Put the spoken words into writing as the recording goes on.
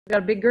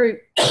Got a big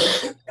group.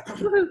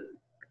 Well,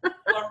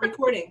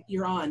 recording,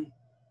 you're on.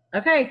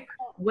 Okay,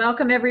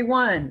 welcome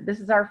everyone.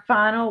 This is our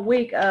final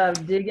week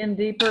of Digging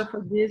Deeper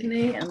for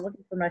Disney. I'm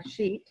looking for my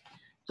sheet,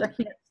 which I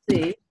can't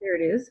see. There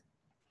it is.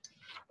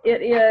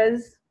 It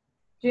is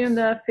June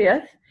the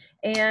 5th,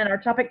 and our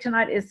topic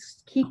tonight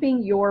is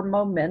keeping your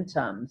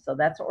momentum. So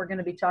that's what we're going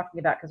to be talking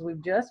about because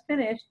we've just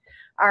finished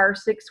our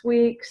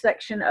 6-week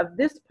section of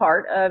this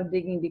part of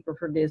Digging Deeper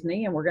for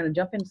Disney, and we're going to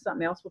jump into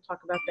something else. We'll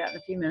talk about that in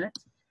a few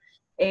minutes.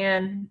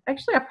 And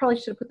actually, I probably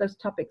should have put those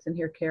topics in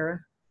here, Kara.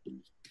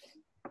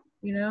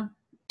 You know,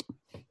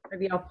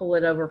 maybe I'll pull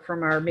it over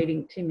from our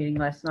team meeting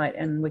last night,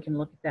 and we can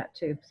look at that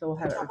too. So we'll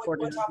have it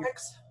recorded. What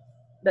topics?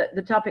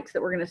 The topics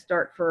that we're going to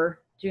start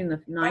for June the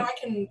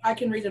 9th. I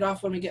can read it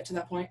off when we get to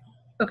that point.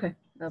 Okay,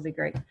 that'll be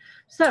great.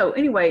 So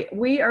anyway,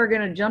 we are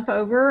going to jump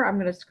over. I'm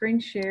going to screen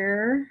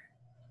share,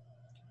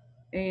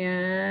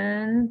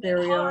 and there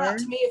we are. Out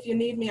to me if you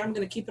need me. I'm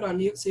going to keep it on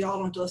mute so y'all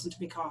don't have to listen to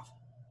me cough.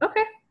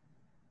 Okay.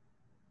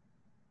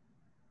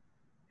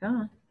 Come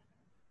on.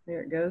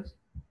 There it goes.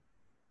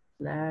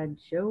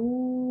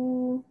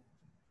 Slideshow.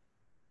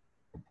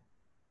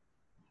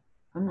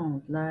 Come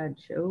on,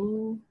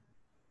 slideshow.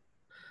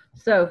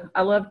 So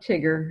I love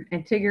Tigger,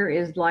 and Tigger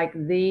is like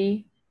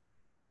the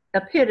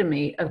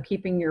epitome of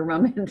keeping your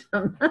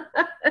momentum.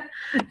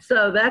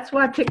 So that's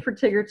why I picked for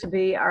Tigger to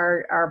be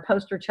our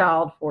poster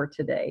child for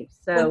today.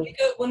 So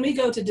when we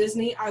go to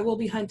Disney, I will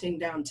be hunting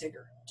down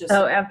Tigger.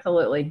 Oh,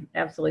 absolutely.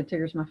 Absolutely.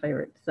 Tigger's my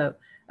favorite. So,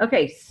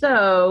 okay.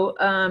 So,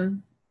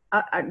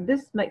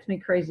 this makes me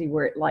crazy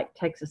where it like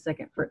takes a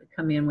second for it to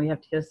come in. We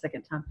have to hit a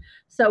second time.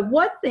 So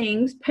what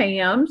things,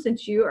 Pam,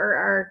 since you are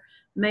our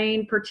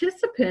main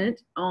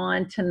participant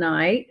on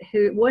tonight,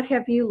 what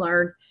have you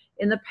learned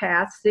in the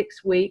past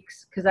 6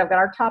 weeks? Because I've got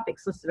our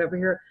topics listed over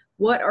here.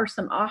 What are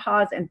some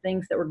ahas and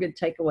things that were good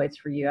takeaways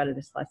for you out of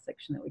this last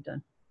section that we've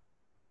done?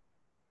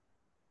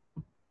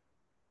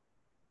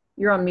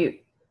 You're on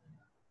mute.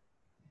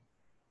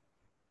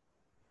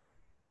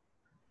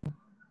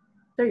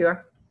 There you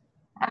are.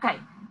 Okay.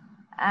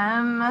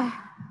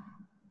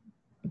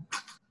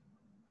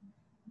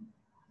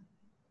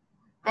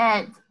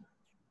 That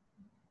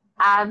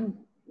I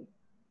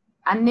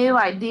knew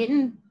I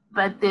didn't,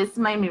 but this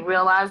made me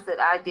realize that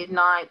I did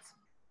not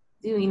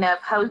do enough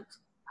host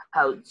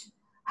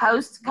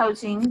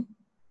coaching,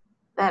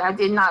 that I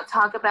did not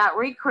talk about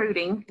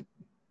recruiting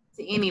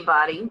to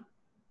anybody.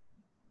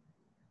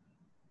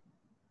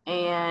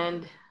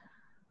 And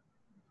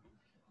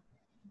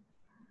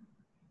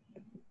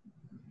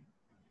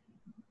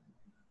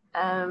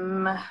I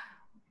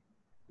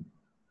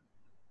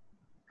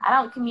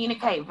don't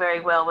communicate very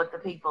well with the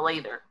people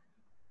either.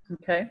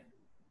 Okay.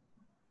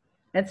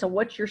 And so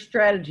what's your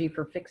strategy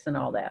for fixing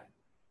all that?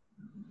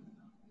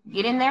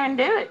 Get in there and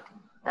do it.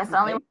 That's the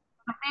only way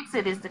to fix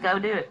it, is to go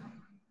do it.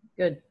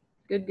 Good.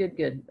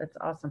 Good. That's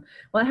awesome.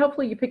 Well,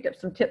 hopefully you picked up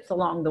some tips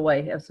along the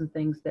way of some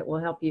things that will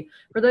help you.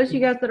 For those of you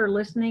guys that are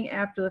listening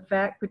after the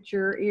fact, put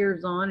your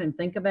ears on and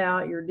think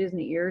about your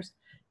Disney ears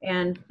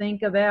and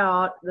think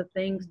about the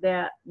things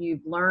that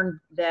you've learned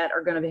that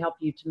are going to help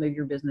you to move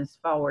your business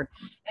forward.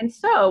 And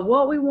so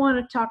what we want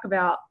to talk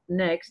about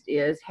next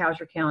is, how's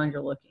your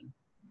calendar looking?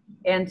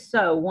 And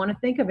so want to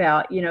think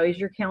about, is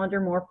your calendar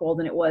more full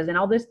than it was? And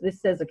all this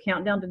says a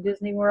countdown to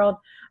Disney World.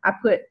 I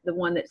put the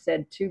one that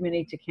said too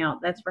many to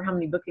count. That's for how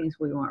many bookings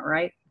we want,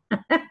 right?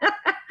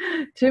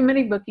 Too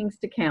many bookings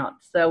to count.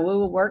 So we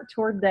will work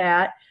toward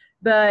that.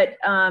 But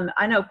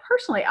I know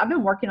personally, I've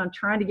been working on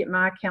trying to get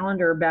my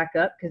calendar back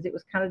up because it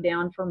was kind of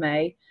down for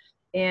May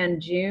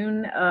and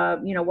June,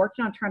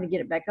 working on trying to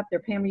get it back up there.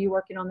 Pam, are you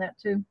working on that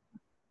too?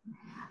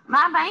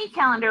 My May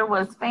calendar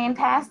was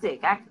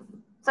fantastic.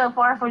 So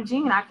far for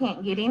June, I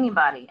can't get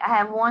anybody. I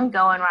have one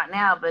going right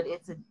now, but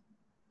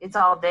it's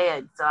all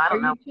dead. So I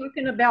don't know. Are you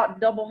talking about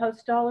double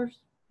host dollars?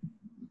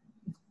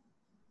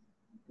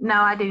 No,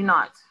 I do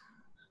not.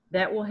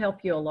 That will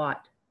help you a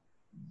lot.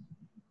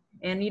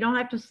 And you don't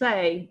have to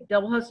say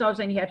double host dollars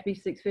and you have to be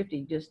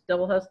 $650, just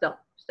double host dollars.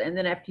 And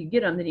then after you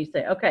get them, then you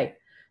say, okay,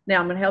 now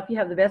I'm going to help you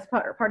have the best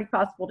party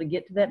possible to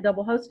get to that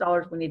double host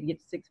dollars. We need to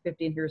get to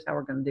 $650, and here's how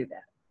we're going to do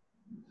that.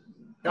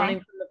 Don't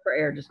even look for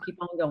air, just keep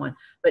on going.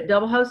 But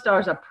double host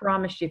dollars, I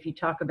promise you, if you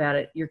talk about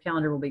it, your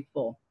calendar will be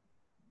full.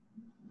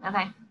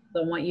 Okay.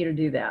 So I want you to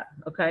do that,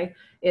 okay?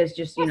 Is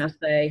just,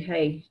 say,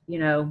 hey,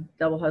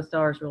 double host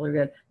dollars really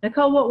good.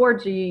 Nicole, what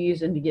words are you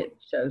using to get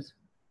shows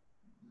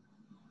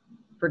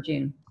for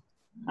June?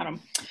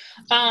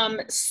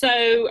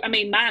 So,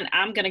 mine,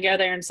 I'm going to go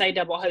there and say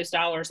double host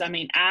dollars. I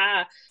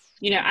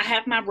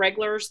have my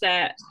regulars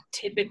that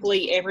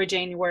typically every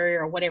January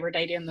or whatever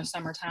day during the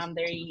summertime,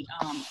 they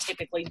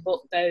typically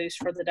book those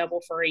for the double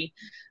free.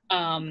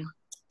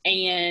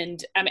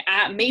 And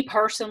me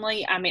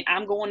personally,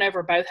 I'm going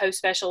over both host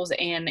specials,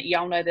 and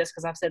y'all know this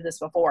because I've said this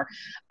before.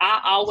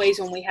 I always,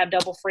 when we have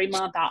double free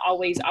month, I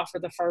always offer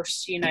the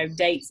first,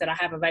 dates that I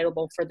have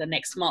available for the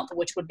next month,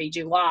 which would be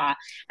July.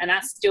 And I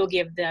still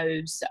give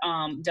those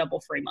double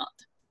free month.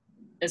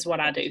 is what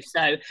I do.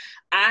 So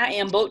I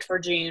am booked for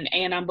June,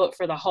 and I'm booked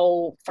for the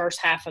whole first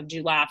half of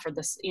July for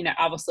this,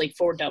 obviously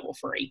for Double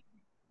Free.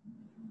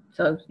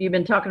 So you've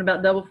been talking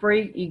about Double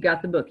Free. You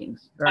got the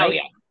bookings, right?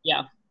 Oh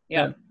yeah.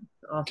 So,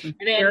 awesome.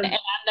 And I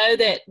know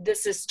that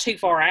this is too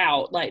far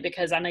out, like,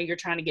 because I know you're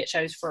trying to get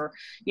shows for,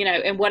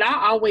 and what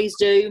I always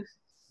do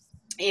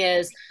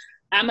is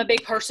I'm a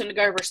big person to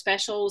go over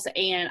specials,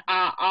 and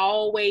I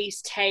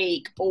always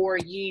take or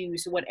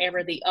use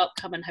whatever the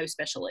upcoming host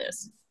special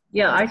is.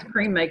 Yeah, ice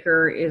cream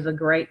maker is a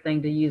great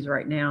thing to use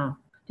right now.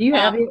 Do you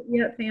have it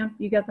yet, Pam?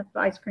 You got the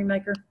ice cream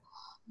maker?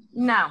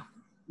 No.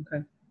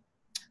 Okay.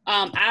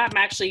 I'm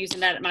actually using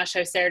that at my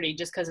show Saturday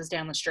just because it's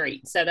down the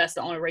street. So that's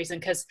the only reason,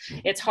 because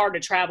it's hard to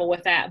travel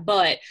with that.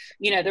 But,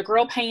 the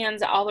grill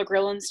pans, all the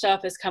grilling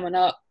stuff is coming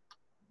up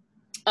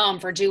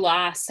for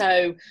July.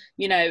 So,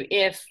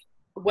 if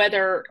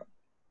whether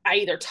I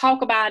either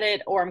talk about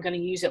it or I'm going to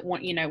use it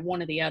one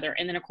or the other.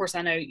 And then of course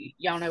I know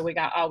y'all know we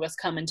got August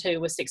coming too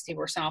with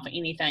 60% off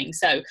anything.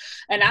 So,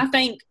 and I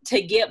think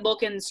to get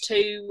bookings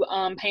too,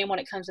 Pam, when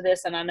it comes to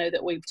this, and I know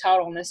that we've taught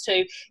on this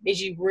too,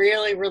 is you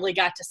really, really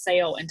got to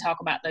sell and talk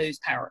about those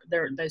power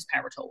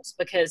tools,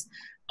 because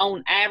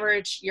on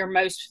average,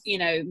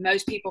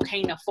 most people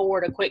can't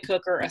afford a quick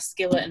cooker, a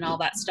skillet, and all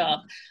that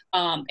stuff.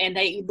 And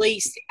they, at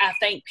least I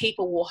think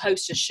people will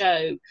host a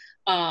show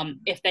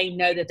if they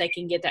know that they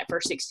can get that for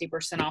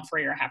 60% off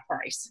free or half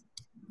price.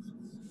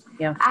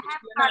 Yeah. I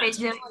have started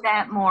doing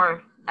that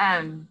more,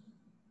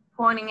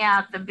 pointing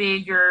out the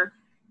bigger,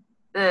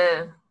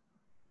 the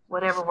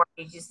whatever word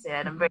you just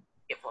said. I'm very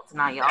grateful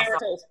tonight, y'all. Power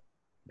tools.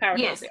 Power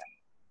yes. tools,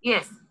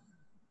 Yes.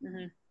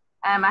 Mm-hmm.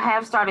 I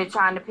have started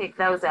trying to pick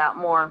those out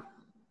more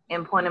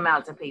and point them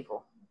out to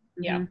people.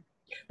 Yeah. Mm-hmm.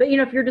 But,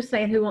 if you're just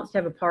saying who wants to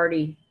have a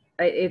party,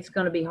 it's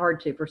going to be hard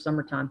to for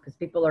summertime because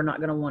people are not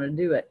going to want to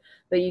do it.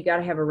 But you got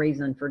to have a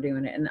reason for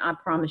doing it. And I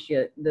promise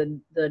you,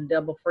 the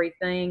Double Free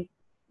thing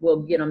will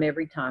get them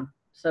every time.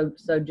 So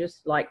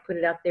just like put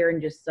it out there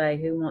and just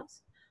say who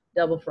wants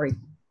Double Free,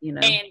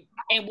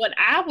 And what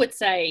I would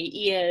say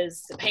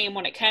is, Pam,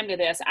 when it came to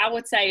this, I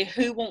would say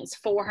who wants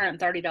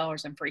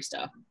 $430 in free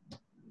stuff?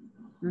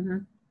 Mm-hmm.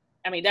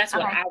 I mean, that's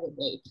what I would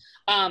do.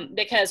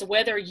 Because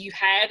whether you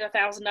had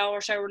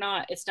 $1,000 show or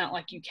not, it's not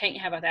like you can't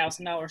have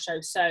 $1,000 show.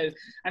 So,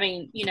 I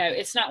mean,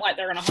 it's not like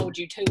they're going to hold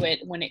you to it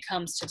when it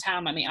comes to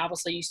time. I mean,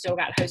 obviously you still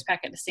got host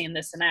packet to send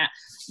this and that.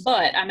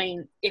 But I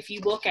mean, if you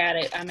look at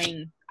it, I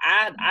mean,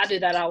 I do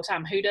that all the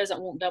time. Who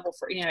doesn't want double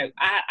for,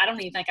 I don't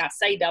even think I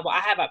say double. I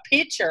have a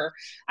picture,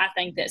 I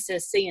think, that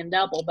says C and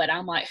double, but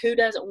I'm like, who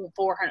doesn't want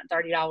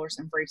 $430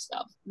 in free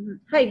stuff? Mm-hmm.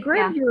 Hey,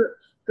 grab your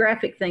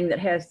graphic thing that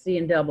has C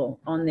and double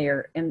on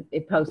there and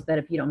post that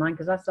if you don't mind,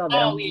 because I saw that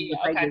on the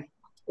pages. Okay.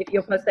 If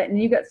you'll post that,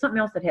 and you got something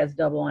else that has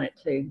double on it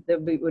too,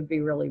 that would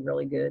be really,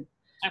 really good.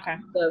 Okay.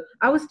 So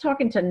I was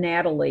talking to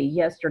Natalie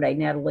yesterday,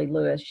 Natalie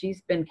Lewis.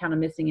 She's been kind of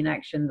missing in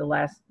action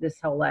this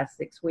whole last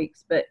 6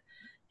 weeks, but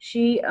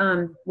she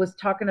was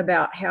talking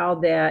about how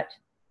that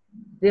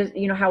this,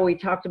 how we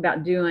talked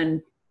about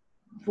doing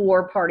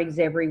 4 parties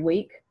every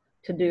week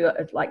to do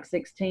like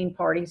 16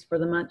 parties for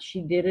the month.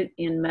 She did it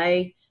in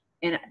May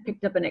and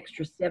picked up an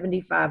extra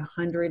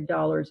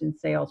 $7,500 in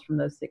sales from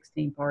those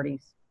 16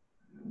 parties.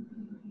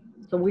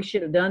 So we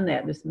should have done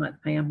that this month,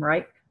 Pam,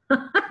 right?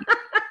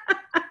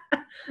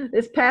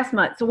 This past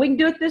month. So we can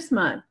do it this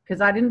month, because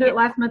I didn't do it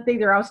last month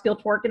either. I was still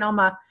working on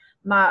my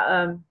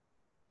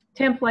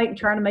template and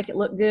trying to make it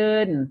look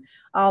good and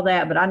all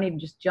that, but I need to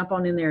just jump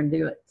on in there and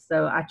do it.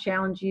 So I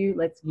challenge you.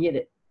 Let's get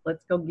it.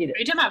 Let's go get it. Are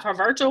you talking about for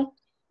virtual?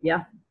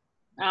 Yeah.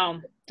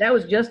 That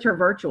was just her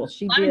virtual.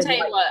 She let did. Me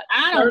tell you what,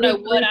 I don't know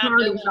what I'm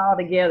doing all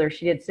together.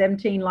 She did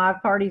 17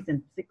 live parties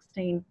and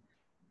 16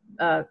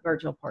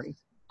 virtual parties.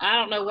 I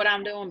don't know what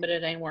I'm doing, but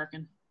it ain't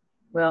working.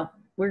 Well,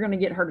 we're going to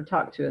get her to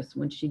talk to us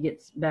when she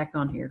gets back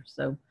on here.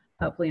 So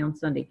hopefully on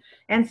Sunday.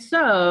 And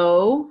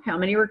so how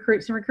many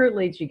recruits and recruit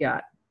leads you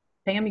got?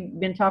 Pam, you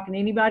been talking to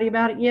anybody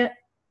about it yet?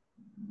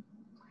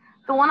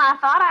 The one I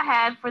thought I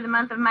had for the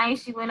month of May,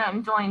 she went up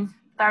and joined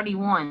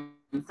 31.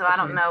 So I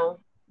don't know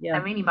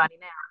of anybody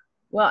now.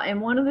 Well,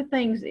 and one of the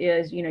things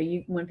is,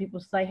 when people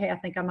say, hey, I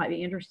think I might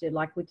be interested,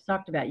 like we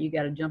talked about, you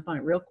got to jump on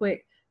it real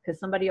quick, because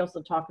somebody else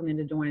will talk them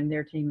into joining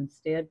their team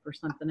instead for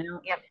something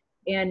else. Yep.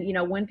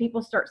 And, when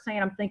people start saying,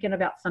 I'm thinking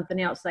about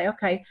something else, say,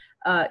 okay,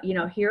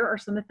 here are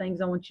some of the things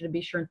I want you to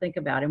be sure and think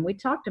about. And we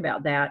talked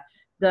about that.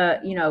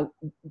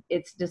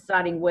 It's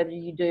deciding whether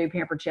you do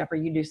Pampered Chef or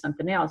you do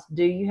something else.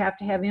 Do you have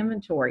to have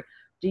inventory?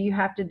 Do you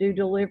have to do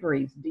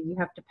deliveries? Do you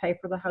have to pay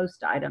for the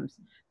host items?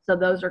 So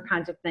those are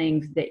kinds of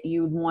things that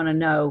you would want to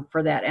know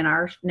for that. And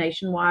our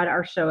nationwide,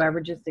 our show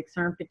averages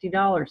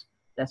 $650.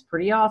 That's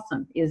pretty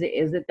awesome. Is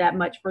it that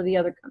much for the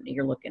other company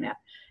you're looking at?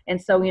 And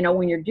so,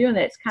 when you're doing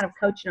that, it's kind of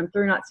coaching them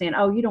through, not saying,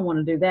 oh, you don't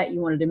want to do that. You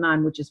want to do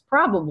mine, which is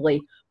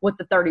probably what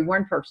the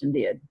 31 person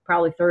did.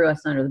 Probably threw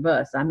us under the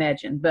bus, I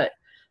imagine. But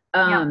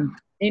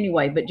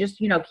anyway, but just,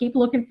 keep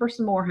looking for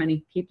some more,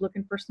 honey. Keep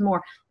looking for some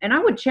more. And I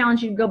would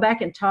challenge you to go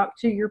back and talk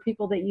to your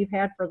people that you've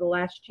had for the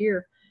last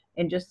year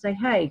and just say,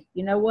 hey,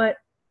 you know what?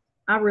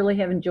 I really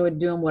have enjoyed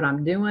doing what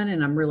I'm doing,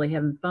 and I'm really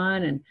having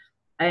fun. And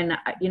And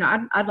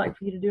I'd like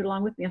for you to do it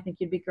along with me. I think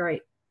you'd be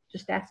great.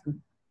 Just ask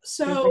them.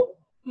 So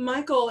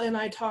Michael and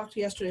I talked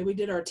yesterday. We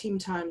did our team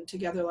time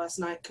together last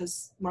night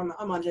because I'm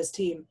on his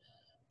team.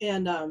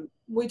 And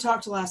we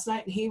talked last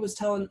night, and he was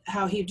telling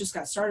how he just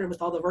got started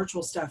with all the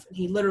virtual stuff. And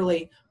he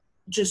literally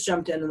just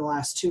jumped in the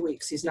last 2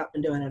 weeks. He's not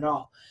been doing it at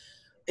all.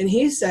 And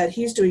he said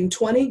he's doing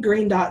 20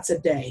 green dots a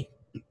day,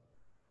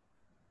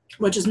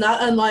 which is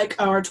not unlike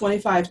our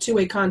 25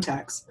 two-way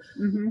contacts.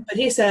 Mm-hmm. But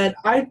he said,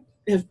 I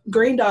have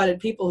green dotted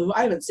people who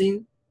I haven't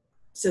seen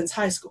since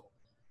high school.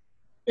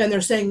 And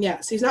they're saying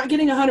yes. He's not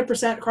getting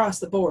 100% across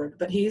the board,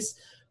 but he's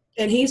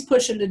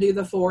pushing to do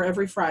the 4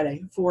 every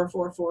Friday, 4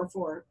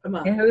 a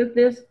month. And who is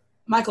this?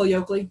 Michael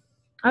Yoakley.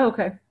 Oh,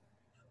 okay.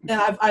 And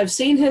I've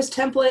seen his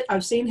template.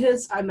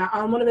 I'm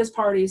on one of his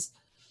parties.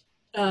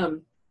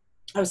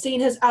 I've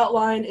seen his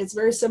outline. It's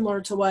very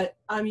similar to what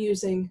I'm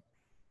using.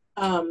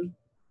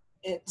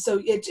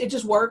 So it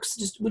just works.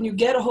 Just when you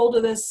get a hold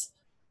of this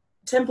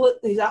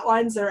template, these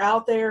outlines, they're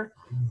out there.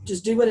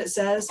 Just do what it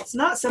says. It's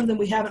not something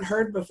we haven't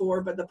heard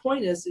before, but the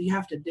point is you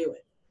have to do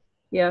it.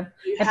 Yeah.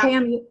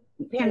 And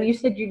Pam, you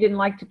said you didn't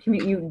like to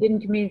you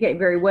didn't communicate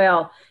very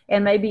well.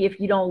 And maybe if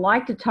you don't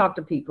like to talk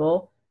to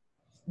people,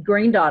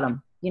 green dot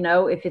them.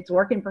 If it's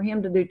working for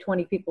him to do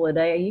 20 people a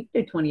day, you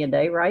can do 20 a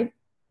day, right?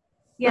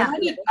 Yeah.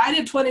 Well, I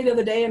did 20 the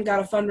other day and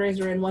got a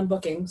fundraiser in one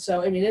booking.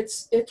 So, I mean,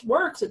 it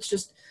works. It's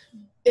just,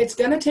 it's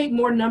going to take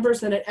more numbers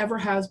than it ever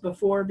has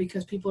before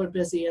because people are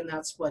busy, and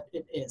that's what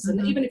it is. Mm-hmm.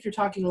 And even if you're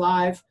talking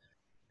live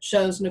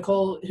shows,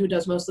 Nicole, who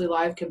does mostly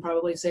live, can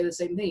probably say the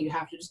same thing. You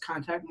have to just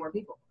contact more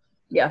people.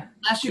 Yeah.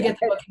 Unless you get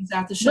the bookings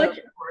at the show, of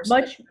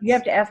course. You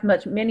have to ask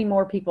many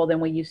more people than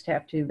we used to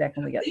have to back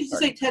when we got I used to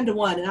started. say 10 to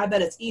 1, and I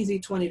bet it's easy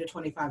 20 to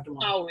 25 to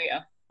 1. Oh,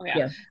 yeah.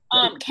 Yeah.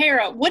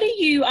 Kara, what do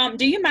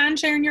you mind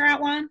sharing your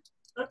outline?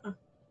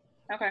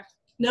 Okay.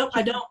 Nope,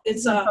 I don't.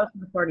 It's the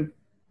party.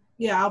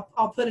 Yeah,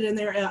 I'll put it in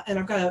there,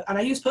 and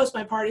I use Post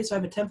My Party, so I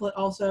have a template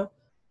also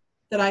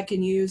that I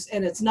can use,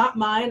 and it's not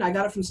mine. I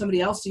got it from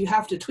somebody else, so you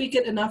have to tweak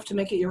it enough to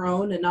make it your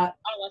own, and not.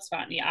 Oh, that's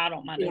fine. Yeah, I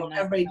don't mind doing that.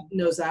 Everybody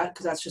knows that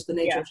because that's just the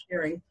nature of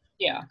sharing.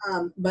 Yeah.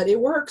 But it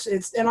works.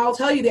 And I'll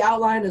tell you, the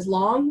outline is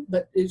long,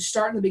 but you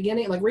start in the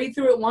beginning. Like, read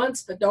through it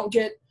once, but don't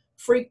get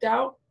freaked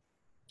out.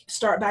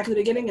 Start back at the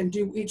beginning and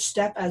do each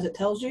step as it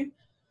tells you.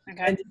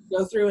 Okay. And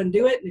go through and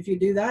do it. And if you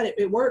do that,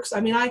 it works.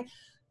 I mean, I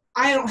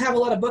don't have a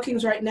lot of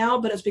bookings right now,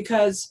 but it's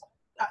because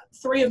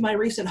 3 of my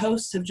recent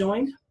hosts have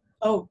joined.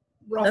 Oh,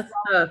 rough. That's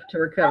tough to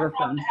recover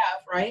from.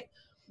 Right?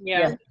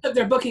 Yeah. And took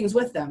their bookings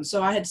with them.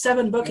 So I had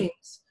 7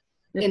 bookings.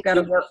 Just got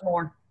to work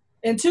more.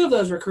 And 2 of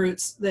those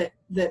recruits that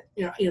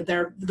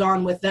they're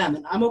gone with them,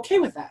 and I'm okay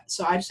with that.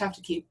 So I just have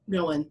to keep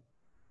going.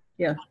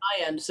 Yeah. On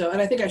my end. So, and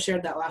I think I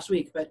shared that last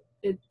week, but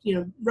it,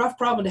 rough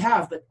problem to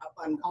have, but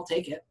I'll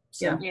take it.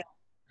 So. Yeah.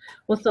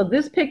 Well, so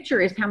this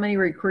picture is how many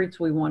recruits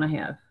we want to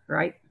have,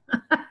 right?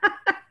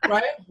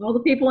 Right. All the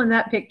people in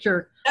that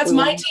picture. That's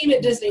my team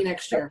at Disney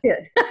next year.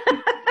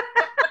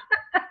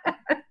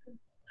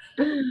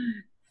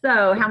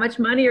 So how much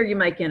money are you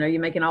making? Are you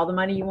making all the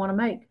money you want to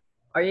make?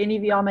 Are any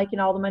of y'all making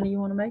all the money you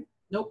want to make?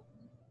 Nope.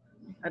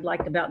 I'd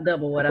like to about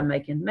double what I'm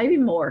making. Maybe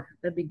more.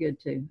 That'd be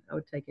good too. I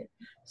would take it.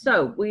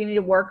 So we need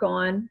to work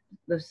on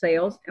the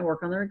sales and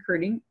work on the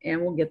recruiting, and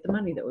we'll get the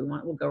money that we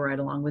want. We'll go right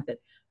along with it.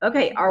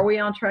 Okay. Are we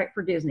on track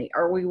for Disney?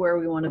 Are we where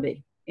we want to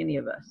be? Any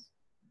of us?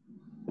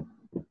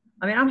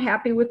 I mean, I'm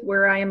happy with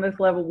where I am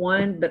with level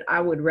 1, but I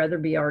would rather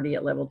be already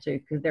at level 2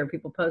 because there are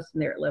people posting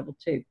there at level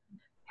 2.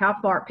 How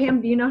far?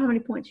 Pam, do you know how many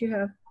points you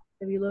have?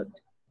 Have you looked?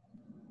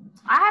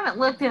 I haven't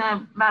looked in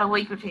about a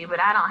week or 2, but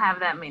I don't have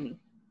that many.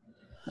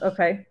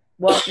 Okay.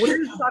 Well, we're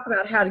going to talk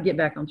about how to get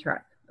back on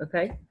track.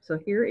 Okay. So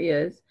here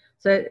is,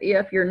 so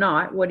if you're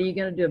not, what are you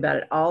going to do about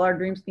it? All our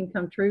dreams can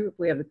come true if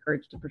we have the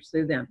courage to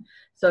pursue them.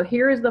 So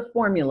here is the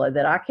formula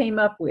that I came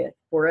up with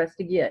for us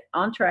to get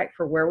on track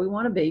for where we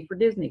want to be for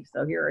Disney.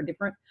 So here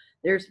are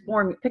there's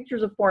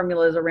pictures of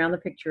formulas around the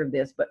picture of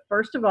this. But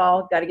first of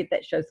all, got to get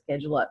that show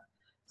schedule up.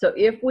 So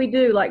if we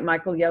do like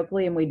Michael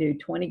Yoakley and we do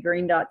 20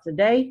 green dots a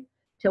day,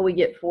 till we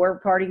get 4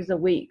 parties a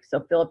week.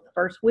 So fill up the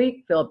first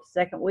week, fill up the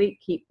second week,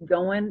 keep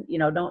going.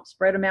 Don't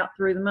spread them out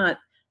through the month.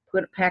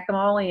 Pack them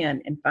all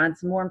in and find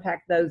some more and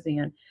pack those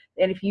in.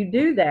 And if you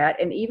do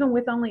that, and even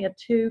with only a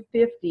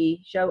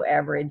 250 show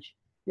average,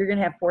 you're going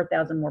to have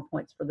 4,000 more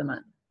points for the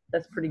month.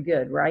 That's pretty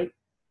good, right?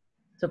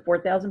 So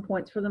 4,000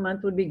 points for the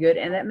month would be good.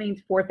 And that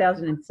means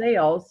 4,000 in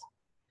sales,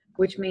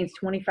 which means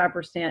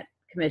 25%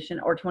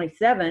 commission, or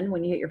 27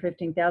 when you hit your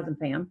 15,000,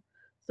 Pam.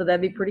 So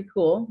that'd be pretty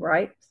cool,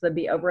 right? So that'd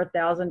be over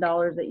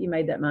 $1,000 that you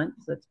made that month.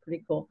 So that's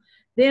pretty cool.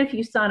 Then if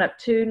you sign up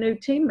 2 new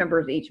team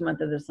members each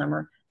month of the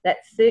summer,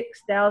 that's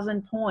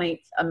 6,000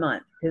 points a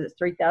month because it's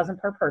 3,000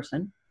 per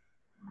person.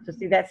 So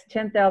see, that's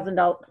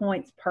 $10,000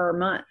 points per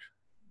month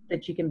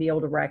that you can be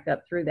able to rack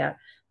up through that.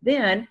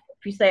 Then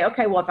if you say,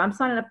 okay, well, if I'm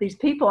signing up these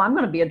people, I'm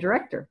going to be a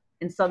director.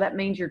 And so that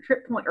means your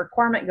trip point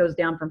requirement goes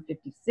down from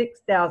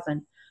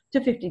 56,000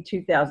 to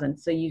 52,000.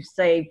 So you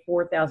save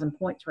 4,000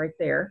 points right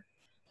there.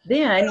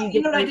 Then you You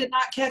get know what I those- did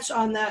not catch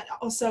on that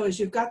also is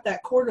you've got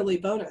that quarterly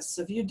bonus.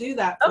 So if you do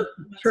that, Oh,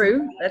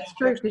 true. That's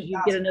true, because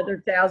you get another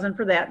 1,000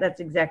 for that. That's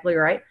exactly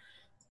right.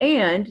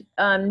 And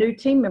new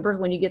team members,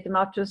 when you get them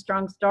off to a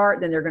strong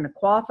start, then they're going to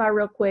qualify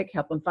real quick,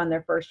 help them find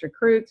their first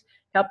recruits,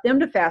 help them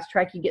to fast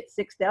track. You get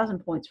 6,000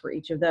 points for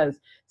each of those.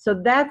 So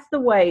that's the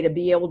way to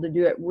be able to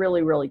do it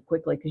really, really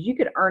quickly, because you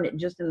could earn it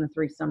just in the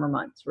 3 summer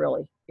months,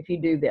 really, if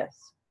you do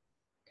this.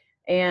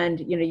 And,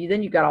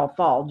 then you've got all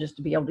fall just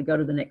to be able to go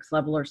to the next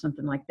level or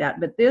something like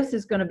that. But this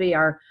is going to be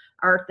our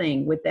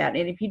thing with that.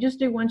 And if you just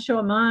do one show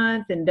a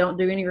month and don't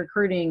do any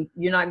recruiting,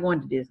 you're not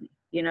going to Disney.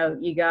 You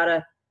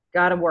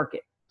gotta work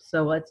it.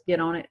 So let's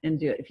get on it and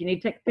do it. If you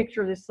need to take a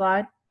picture of this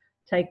slide,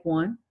 take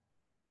one.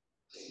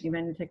 You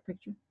ready to take a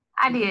picture?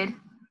 I did.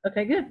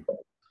 Okay, good.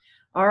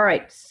 All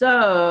right,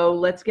 so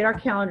let's get our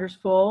calendars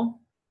full.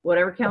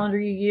 Whatever calendar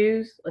you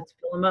use, let's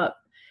fill them up.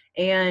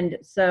 And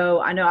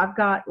so I know I've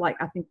got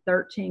I think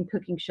 13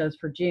 cooking shows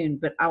for June,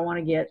 but I want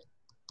to get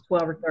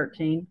 12 or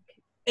 13.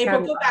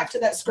 April, go back to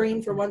that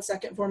screen for 1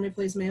 second for me,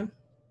 please, ma'am.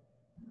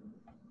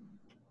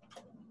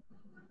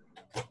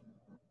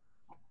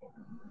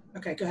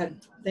 Okay, go ahead.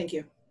 Thank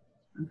you.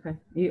 Okay,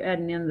 you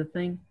adding in the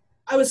thing?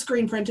 I was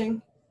screen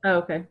printing. Oh,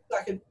 okay. So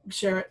I could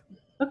share it.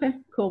 Okay,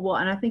 cool. Well,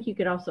 and I think you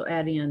could also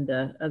add in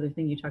the other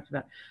thing you talked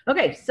about.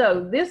 Okay,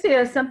 so this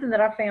is something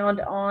that I found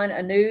on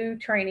a new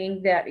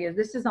training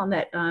this is on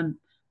that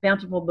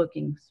Bountiful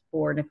Bookings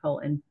for Nicole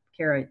and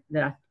Kara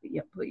that I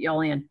put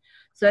y'all in.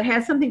 So it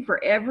has something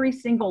for every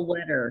single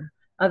letter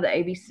of the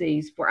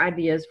ABCs for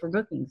ideas for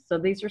bookings. So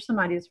these are some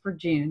ideas for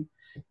June.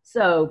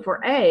 So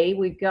for A,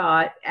 we've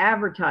got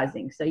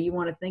advertising. So you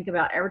want to think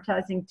about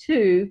advertising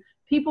to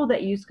people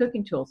that use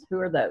cooking tools. Who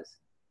are those?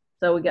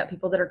 So we got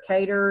people that are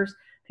caterers,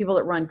 people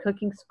that run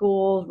cooking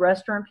schools,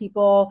 restaurant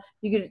people.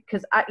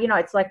 Because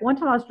it's like one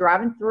time I was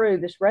driving through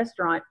this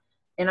restaurant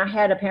and I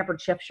had a Pampered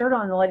Chef shirt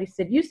on. And the lady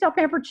said, "You sell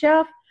Pampered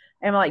Chef?"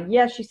 And I'm like,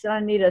 "Yes." She said, "I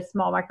need a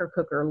small micro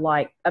cooker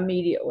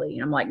immediately."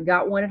 And I'm like,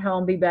 "Got one at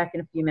home. Be back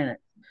in a few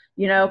minutes."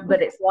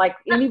 But it's like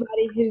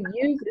anybody who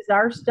uses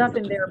our stuff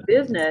in their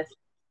business,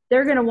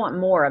 they're going to want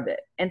more of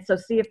it. And so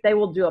see if they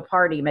will do a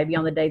party maybe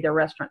on the day their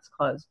restaurant's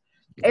closed.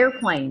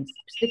 Airplanes,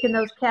 sticking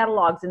those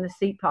catalogs in the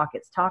seat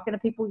pockets, talking to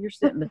people you're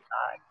sitting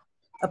beside.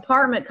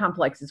 Apartment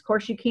complexes. Of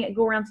course, you can't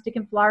go around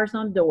sticking flyers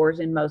on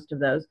doors in most of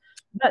those,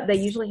 but they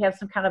usually have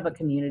some kind of a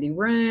community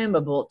room,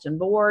 a bulletin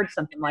board,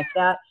 something like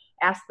that.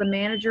 Ask the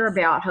manager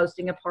about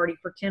hosting a party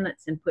for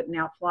tenants and putting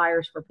out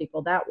flyers for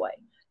people that way,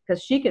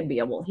 because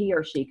he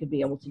or she could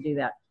be able to do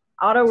that.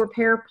 Auto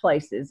repair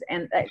places,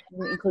 and that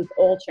includes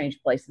oil change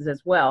places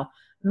as well.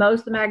 Most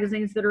of the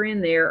magazines that are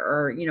in there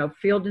are,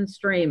 Field and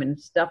Stream and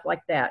stuff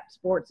like that.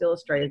 Sports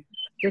Illustrated.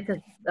 Stick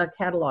a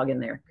catalog in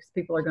there because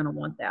people are going to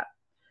want that.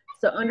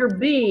 So under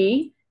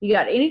B,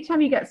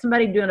 anytime you got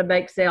somebody doing a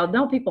bake sale,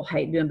 don't people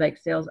hate doing bake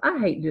sales? I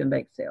hate doing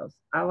bake sales.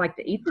 I like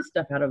to eat the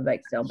stuff out of a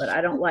bake sale, but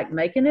I don't like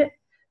making it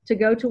to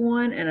go to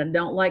one, and I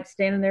don't like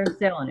standing there and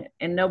selling it,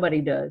 and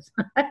nobody does.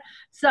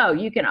 So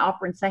you can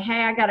offer and say,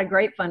 "Hey, I got a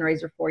great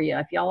fundraiser for you.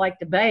 If y'all like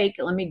to bake,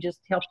 let me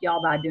just help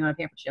y'all by doing a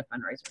Pampered Chef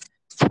fundraiser."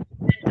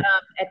 And,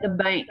 at the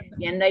bank,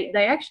 and they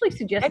actually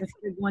suggest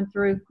instead of going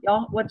through,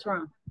 y'all, what's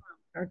wrong?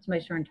 I heard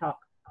somebody trying to talk.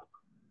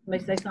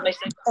 Somebody say something.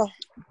 Oh.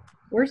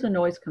 Where's the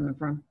noise coming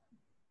from?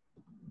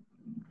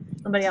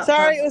 Somebody else.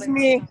 Sorry, it was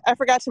me. I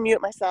forgot to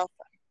mute myself.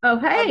 Oh,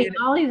 hey,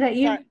 Molly, is that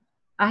you? Sorry.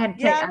 I had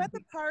to Yeah, I'm at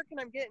the park and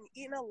I'm getting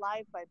eaten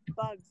alive by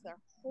bugs. They're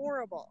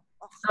horrible.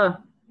 Oh,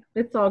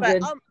 it's all But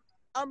good.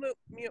 I'll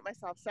mute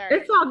myself. Sorry.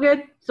 It's all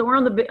good. So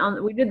we're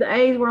we did the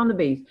A's, we're on the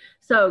B's.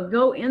 So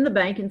go in the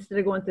bank instead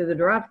of going through the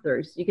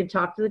drive-throughs. You can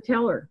talk to the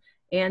teller.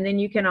 And then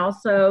you can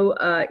also,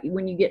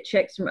 when you get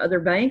checks from other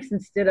banks,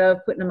 instead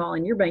of putting them all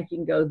in your bank, you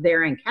can go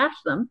there and cash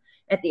them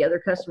at the other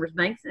customers'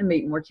 banks and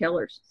meet more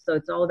tellers. So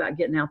it's all about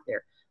getting out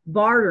there.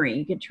 Bartering,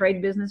 you can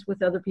trade business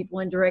with other people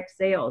in direct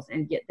sales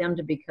and get them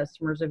to be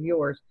customers of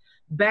yours.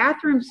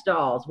 Bathroom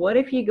stalls. What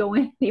if you go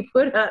in and you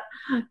put up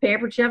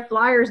Pampered Chef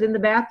flyers in the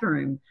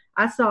bathroom?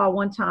 I saw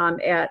one time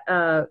at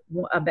a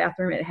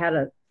bathroom, it had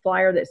a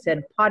flyer that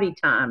said potty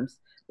times,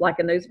 like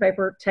a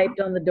newspaper, taped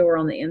on the door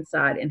on the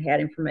inside and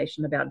had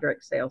information about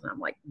direct sales. And I'm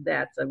like,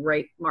 that's a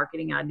great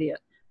marketing idea.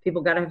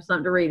 People got to have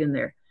something to read in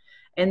there.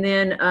 And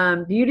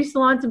then beauty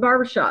salons and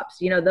barbershops,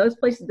 those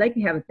places, they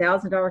can have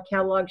 $1,000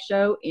 catalog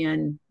show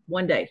in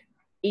one day.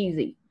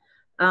 Easy.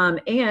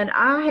 And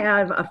I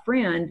have a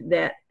friend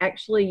that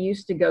actually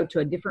used to go to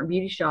a different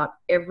beauty shop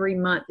every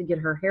month to get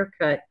her hair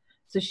cut,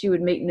 so she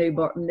would meet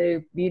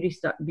new beauty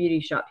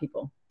shop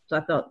people. So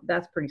I thought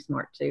that's pretty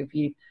smart too, if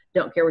you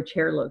don't care what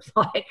your hair looks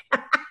like.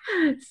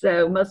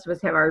 So most of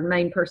us have our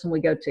main person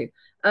we go to.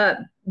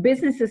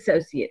 Business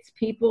associates,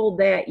 people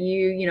that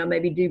you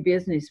maybe do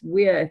business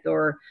with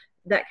or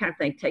that kind of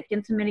thing. Take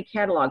in some mini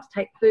catalogs,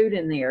 take food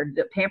in there,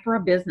 pamper a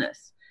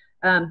business.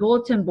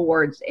 Bulletin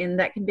boards, and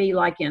that can be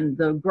like in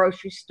the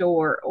grocery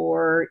store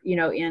or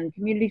in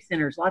community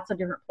centers, lots of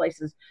different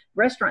places.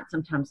 Restaurants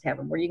sometimes have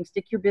them where you can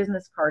stick your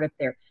business card up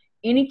there.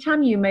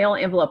 Anytime you mail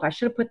an envelope, I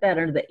should have put that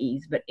under the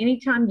E's, but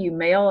anytime you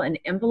mail an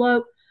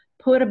envelope,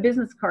 put a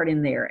business card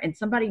in there, and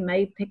somebody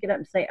may pick it up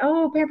and say,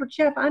 oh, Pampered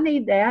Chef, I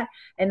need that.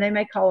 And they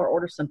may call or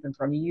order something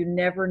from you. You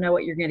never know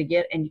what you're going to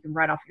get, and you can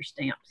write off your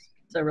stamps.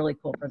 So really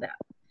cool for that.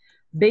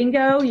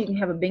 Bingo, you can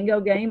have a bingo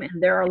game,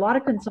 and there are a lot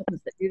of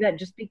consultants that do that.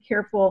 Just be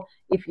careful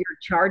if you're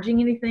charging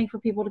anything for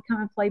people to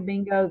come and play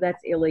bingo.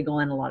 That's illegal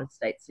in a lot of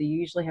states. So you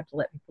usually have to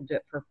let people do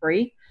it for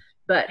free,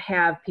 but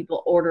have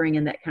people ordering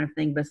and that kind of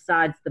thing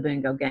besides the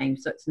bingo game.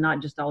 So it's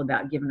not just all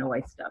about giving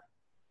away stuff.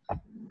 If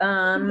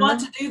you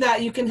want to do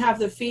that, you can have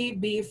the fee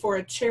be for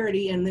a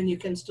charity, and then you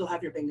can still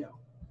have your bingo.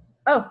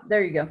 Oh,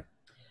 there you go.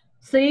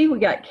 See, we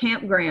got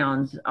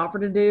campgrounds, offer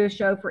to do a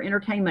show for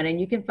entertainment,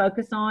 and you can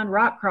focus on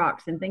rock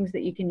crocs and things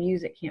that you can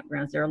use at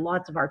campgrounds. There are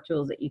lots of our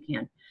tools that you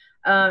can.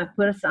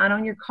 Put a sign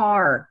on your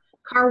car.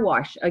 Car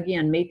wash,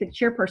 again, meet the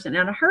chairperson.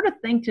 And I heard a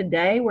thing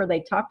today where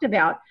they talked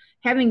about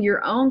having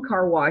your own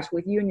car wash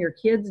with you and your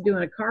kids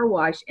doing a car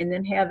wash, and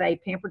then have a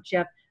Pampered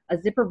Chef,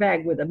 a zipper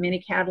bag with a mini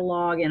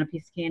catalog and a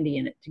piece of candy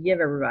in it to give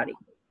everybody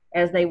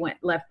as they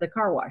left the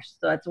car wash.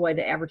 So that's a way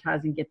to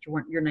advertise and get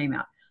your name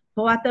out.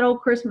 Pull out that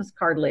old Christmas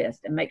card list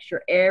and make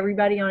sure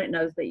everybody on it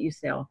knows that you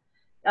sell.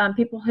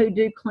 People who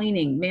do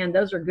cleaning, man,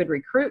 those are good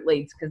recruit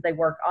leads because they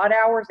work odd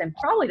hours and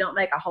probably don't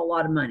make a whole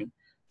lot of money.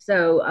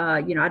 So,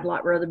 I'd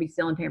rather be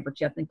selling Pampered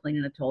Chef than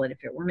cleaning a toilet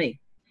if it were me.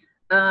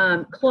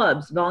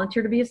 Clubs,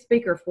 volunteer to be a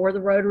speaker for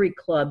the Rotary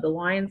Club, the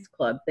Lions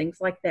Club, things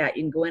like that.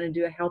 You can go in and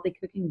do a healthy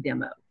cooking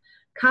demo.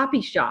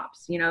 Copy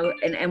shops,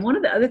 and one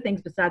of the other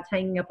things besides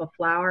hanging up a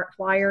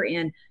flyer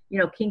in,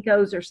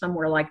 Kinko's or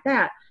somewhere like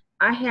that,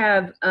 I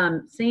have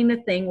seen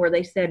a thing where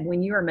they said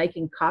when you are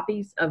making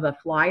copies of a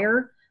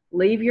flyer,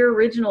 leave your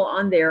original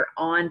on there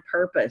on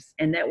purpose.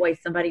 And that way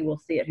somebody will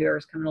see it,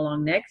 whoever's coming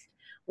along next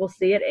will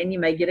see it, and you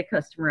may get a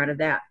customer out of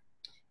that.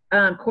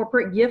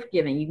 Corporate gift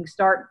giving, you can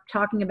start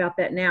talking about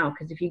that now,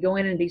 because if you go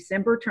in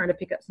December trying to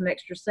pick up some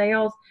extra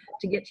sales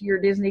to get to your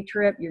Disney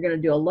trip, you're going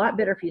to do a lot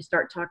better if you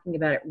start talking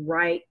about it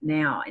right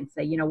now and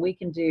say, we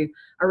can do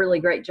a really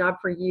great job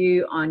for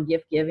you on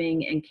gift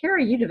giving. And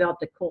Carrie, you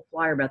developed a cool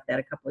flyer about that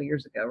a couple of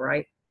years ago,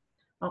 right?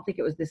 I don't think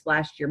it was this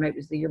last year. Maybe it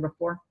was the year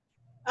before.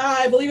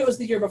 I believe it was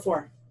the year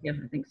before. Yeah,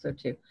 I think so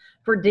too.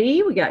 For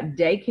D, we got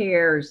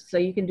daycares. So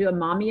you can do a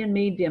mommy and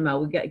me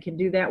demo. Can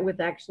do that with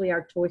actually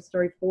our Toy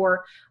Story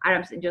 4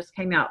 items that just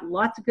came out.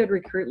 Lots of good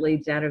recruit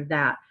leads out of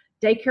that.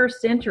 Daycare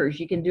centers,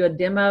 you can do a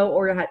demo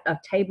or a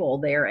table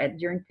there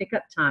during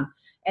pickup time,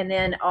 and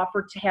then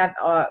offer to have,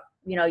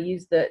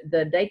 use the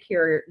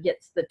daycare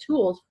gets the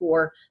tools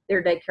for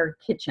their daycare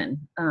kitchen,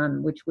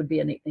 which would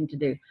be a neat thing to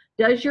do.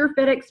 Does your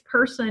FedEx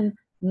person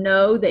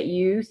know that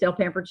you sell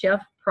Pampered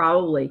Chef?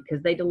 Probably,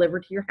 because they deliver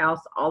to your house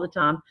all the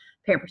time,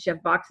 Pampered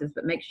Chef boxes,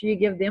 but make sure you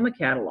give them a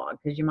catalog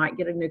because you might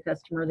get a new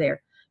customer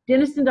there.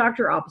 Dentist and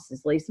doctor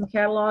offices, leave some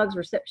catalogs.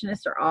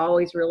 Receptionists are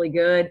always really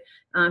good.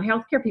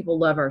 Healthcare people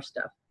love our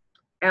stuff.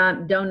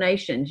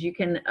 Donations, you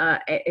can,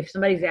 if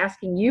somebody's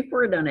asking you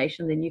for a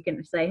donation, then you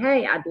can say,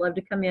 hey, I'd love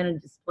to come in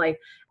and display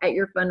at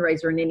your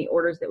fundraiser, and any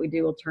orders that we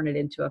do will turn it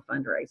into a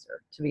fundraiser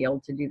to be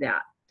able to do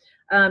that.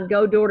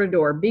 Go door to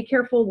door. Be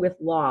careful with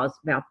laws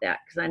about that,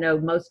 because I know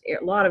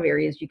a lot of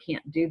areas you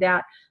can't do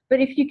that.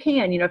 But if you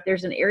can, if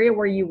there's an area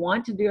where you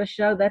want to do a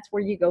show, that's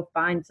where you go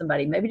find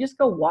somebody. Maybe just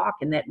go walk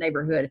in that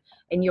neighborhood,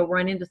 and you'll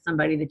run into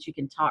somebody that you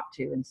can talk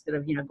to instead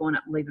of going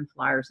up and leaving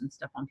flyers and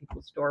stuff on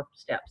people's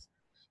doorsteps.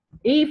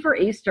 E for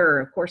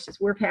Easter, of course,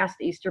 we're past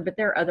Easter, but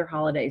there are other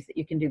holidays that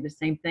you can do the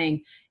same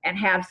thing and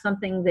have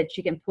something that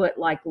you can put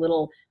like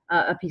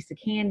a piece of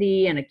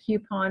candy and a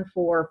coupon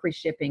for free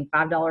shipping,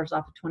 $5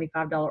 off a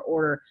 $25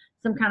 order,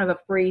 some kind of a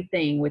free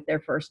thing with their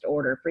first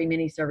order, free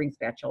mini serving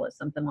spatula,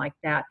 something like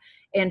that,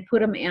 and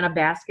put them in a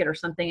basket or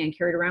something and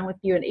carry it around with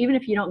you. And even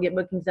if you don't get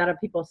bookings out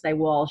of, people say,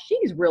 well,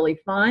 she's really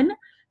fun.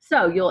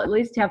 So you'll at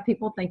least have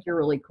people think you're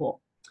really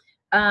cool.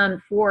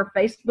 For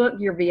Facebook,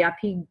 your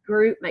VIP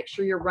group, make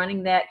sure you're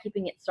running that,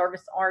 keeping it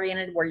service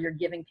oriented, where you're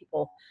giving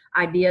people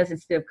ideas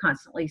instead of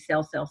constantly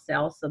sell, so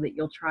that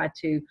you'll try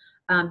to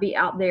be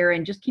out there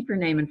and just keep your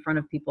name in front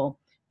of people.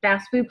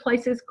 Fast food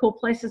places, cool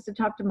places to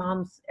talk to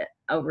moms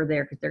over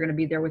there, because they're going to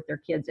be there with their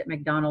kids at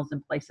McDonald's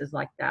and places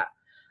like that.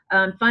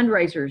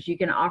 Fundraisers, you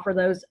can offer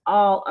those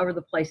all over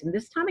the place. And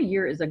this time of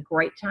year is a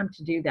great time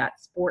to do that.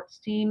 Sports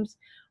teams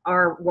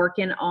are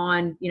working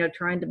on,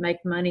 trying to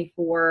make money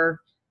for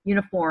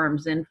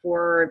uniforms and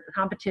for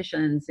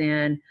competitions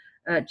and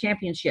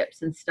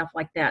championships and stuff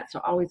like that. So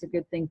always a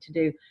good thing to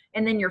do.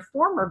 And then your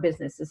former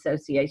business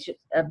associates,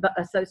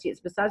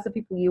 besides the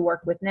people you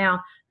work with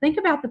now, think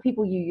about the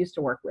people you used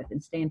to work with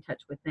and stay in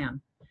touch with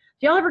them.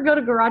 Do y'all ever go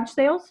to garage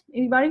sales?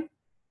 Anybody?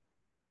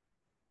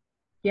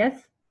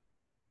 Yes?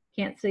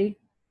 Can't see.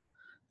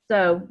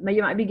 So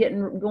you might be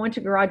going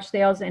to garage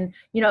sales, and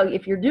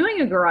if you're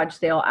doing a garage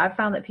sale, I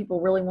found that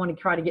people really want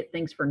to try to get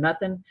things for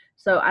nothing.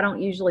 So I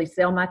don't usually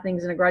sell my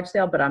things in a garage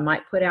sale, but I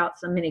might put out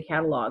some mini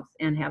catalogs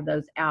and have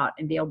those out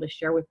and be able to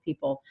share with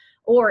people.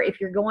 Or if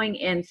you're going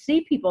and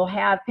see people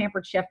have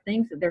Pampered Chef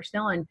things that they're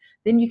selling,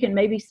 then you can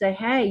maybe say,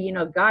 hey,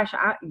 gosh,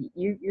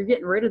 you're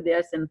getting rid of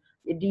this, and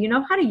do you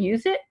know how to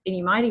use it? And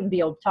you might even be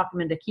able to talk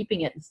them into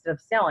keeping it instead of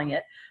selling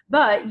it.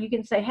 But you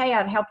can say, hey,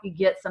 I'd help you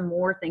get some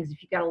more things.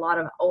 If you've got a lot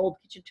of old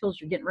kitchen tools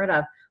you're getting rid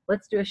of,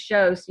 let's do a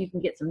show so you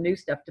can get some new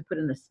stuff to put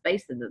in the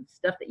space of the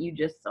stuff that you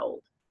just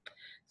sold.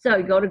 So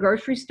you go to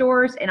grocery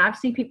stores, and I've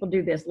seen people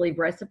do this, leave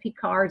recipe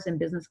cards and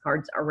business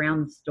cards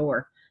around the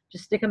store.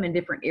 Just stick them in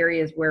different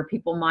areas where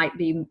people might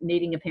be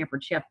needing a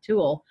Pampered Chef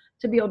tool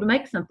to be able to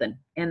make something.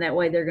 And that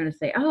way they're going to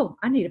say, oh,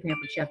 I need a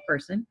Pampered Chef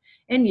person.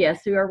 And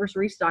yes, whoever's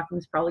restocking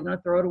is probably going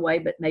to throw it away,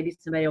 but maybe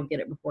somebody will get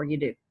it before you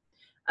do.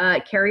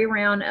 Carry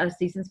around a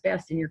Season's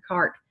Best in your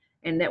cart.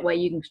 And that way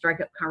you can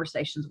strike up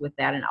conversations with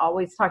that. And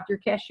always talk to your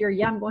cashier.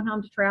 Yeah, I'm going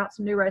home to try out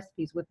some new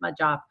recipes with my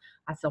job.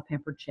 I sell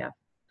Pampered Chef.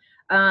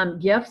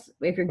 Gifts,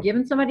 if you're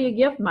giving somebody a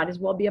gift, might as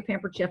well be a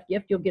Pampered Chef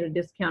gift. You'll get a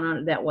discount on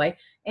it that way.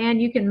 And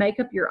you can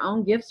make up your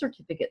own gift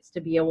certificates to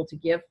be able to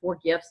give for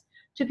gifts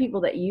to people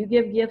that you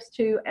give gifts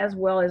to, as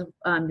well as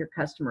your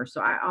customers.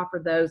 So I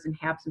offer those and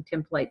have some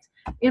templates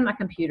in my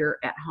computer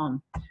at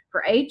home.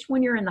 For H,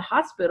 when you're in the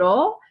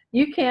hospital,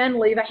 you can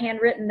leave a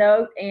handwritten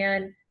note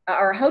and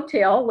or a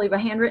hotel, leave a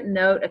handwritten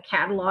note, a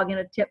catalog,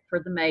 and a tip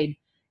for the maid.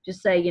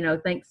 Just say, you know,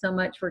 thanks so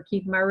much for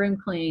keeping my room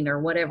clean or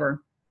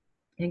whatever.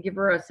 And give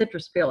her a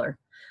citrus filler.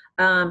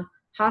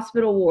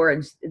 Hospital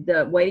wards,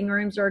 the waiting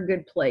rooms are a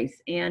good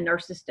place, and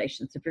nurses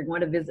stations. If you're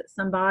going to visit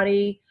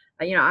somebody,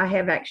 you know, I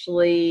have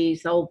actually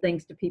sold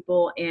things to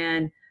people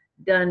and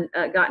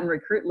gotten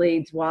recruit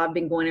leads while I've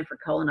been going in for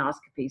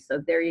colonoscopy.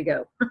 So there you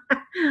go.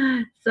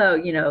 So,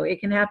 you know, it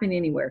can happen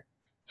anywhere.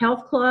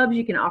 Health clubs,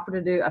 you can offer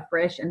to do a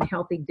fresh and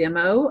healthy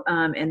demo,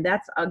 and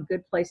that's a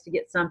good place to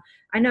get some.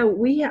 I know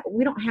we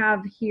don't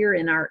have here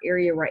in our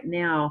area right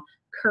now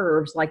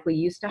curves like we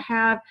used to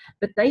have,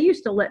 but they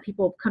used to let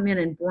people come in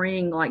and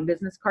bring like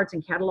business cards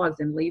and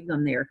catalogs and leave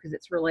them there because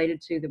it's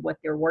related to what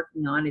they're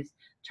working on is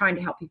trying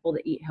to help people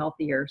to eat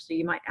healthier. So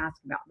you might ask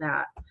about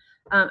that.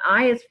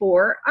 I is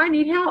for I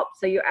need help.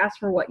 So you ask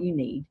for what you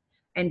need.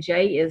 And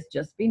J is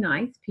just be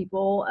nice.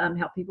 People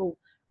help people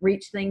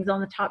reach things on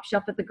the top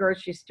shelf at the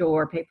grocery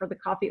store, pay for the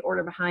coffee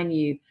order behind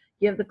you,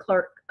 give the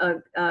clerk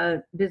a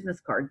business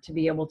card to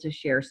be able to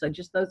share. So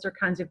just those are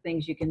kinds of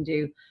things you can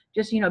do.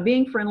 Just, you know,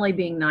 being friendly,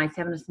 being nice,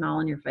 having a smile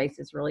on your face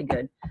is really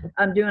good.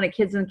 Doing a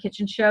Kids in the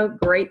Kitchen show,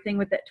 great thing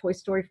with that Toy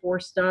Story 4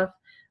 stuff.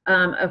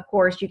 Of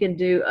course, you can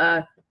do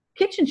a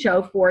kitchen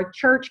show for a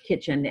church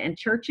kitchen, and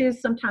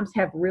churches sometimes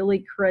have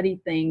really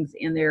cruddy things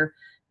in their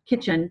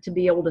kitchen to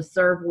be able to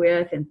serve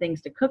with and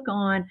things to cook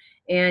on.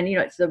 And, you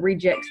know, it's the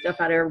reject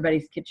stuff out of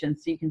everybody's kitchen.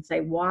 So you can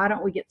say, why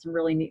don't we get some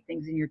really neat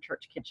things in your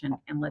church kitchen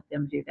and let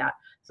them do that?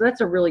 So that's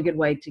a really good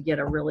way to get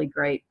a really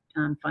great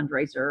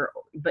fundraiser,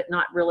 but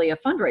not really a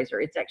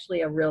fundraiser. It's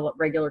actually a real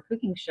regular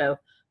cooking show,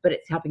 but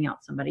it's helping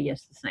out somebody.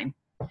 Yes, the same.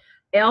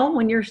 L,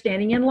 when you're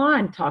standing in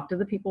line, talk to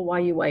the people while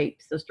you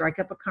wait. So strike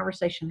up a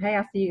conversation. Hey,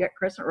 I see you got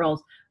crescent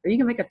rolls. Are you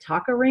going to make a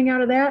taco ring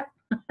out of that?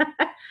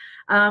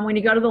 When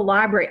you go to the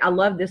library, I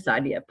love this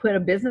idea. Put a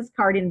business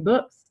card in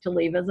books to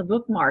leave as a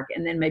bookmark,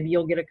 and then maybe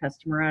you'll get a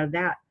customer out of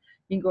that.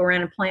 You can go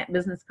around and plant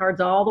business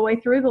cards all the way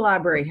through the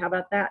library. How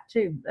about that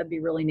too? That'd be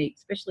really neat,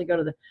 especially go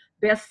to the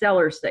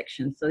bestsellers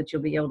section so that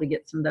you'll be able to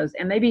get some of those.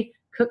 And maybe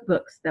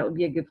cookbooks, that would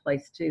be a good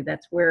place too.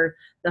 That's where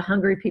the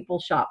hungry people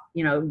shop,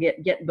 you know,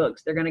 get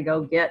books. They're going to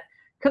go get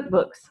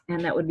cookbooks,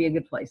 and that would be a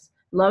good place.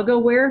 Logo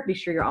wear, be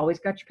sure you always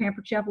got your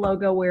Pampered Chef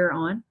logo wear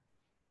on.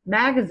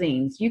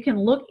 Magazines, you can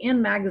look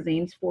in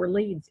magazines for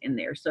leads in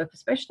there. So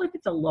especially if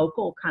it's a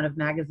local kind of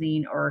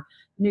magazine or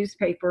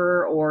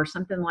newspaper or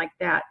something like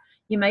that,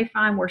 you may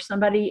find where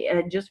somebody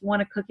just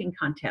won a cooking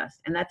contest,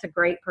 and that's a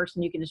great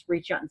person. You can just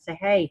reach out and say,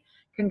 hey,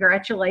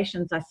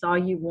 congratulations, I saw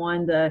you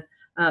won the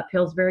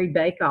Pillsbury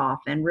Bake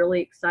Off and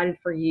really excited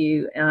for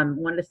you.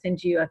 Wanted to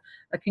send you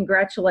a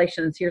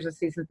congratulations. Here's a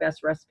Season's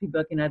Best recipe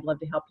book, and I'd love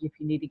to help you if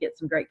you need to get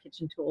some great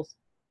kitchen tools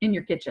in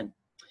your kitchen.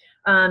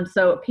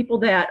 So people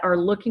that are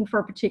looking for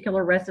a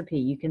particular recipe,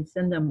 you can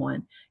send them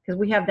one, because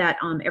we have that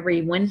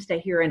every Wednesday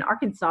here in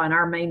Arkansas in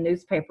our main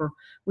newspaper.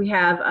 We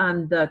have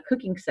the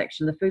cooking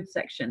section, the food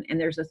section, and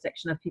there's a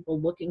section of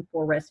people looking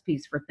for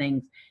recipes for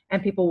things,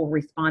 and people will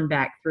respond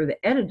back through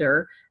the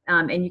editor,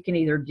 and you can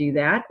either do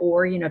that,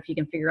 or, you know, if you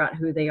can figure out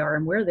who they are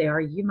and where they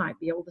are, you might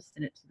be able to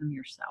send it to them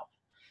yourself.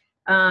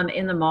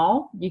 In the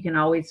mall, you can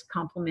always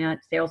compliment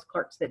sales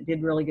clerks that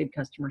did really good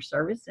customer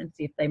service and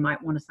see if they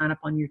might want to sign up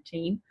on your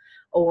team,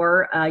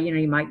 or, you know,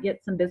 you might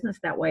get some business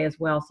that way as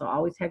well. So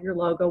always have your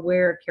logo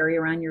wear, carry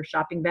around your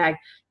shopping bag.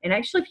 And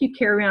actually, if you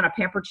carry around a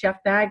Pampered Chef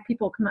bag,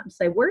 people will come up and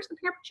say, where's the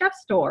Pampered Chef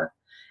store?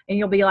 And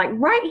you'll be like,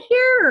 right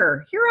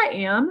here I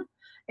am.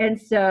 And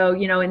so,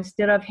 you know,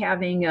 instead of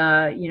having,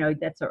 you know,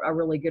 that's a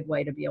really good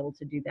way to be able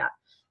to do that.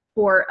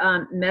 For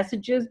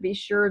messages, be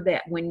sure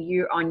that when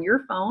you're on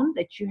your phone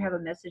that you have a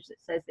message that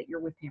says that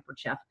you're with Pampered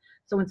Chef.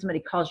 So when somebody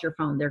calls your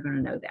phone, they're going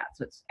to know that.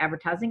 So it's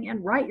advertising,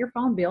 and write your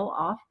phone bill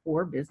off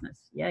for business.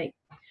 Yay.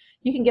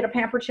 You can get a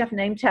Pampered Chef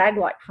name tag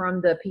like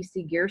from the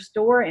PC Gear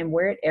store and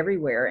wear it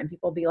everywhere. And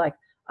people will be like,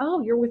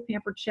 oh, you're with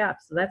Pampered Chef.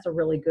 So that's a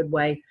really good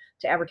way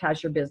to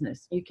advertise your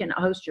business. You can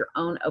host your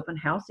own open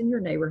house in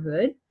your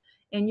neighborhood.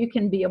 and you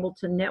can be able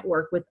to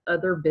network with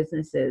other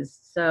businesses.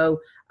 So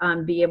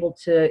be able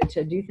to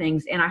do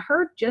things. And I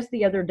heard just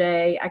the other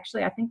day,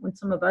 actually, I think when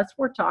some of us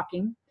were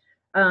talking,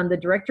 the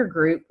director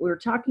group, we were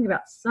talking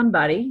about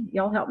somebody,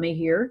 y'all help me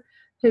here,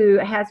 who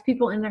has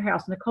people in their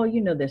house. Nicole,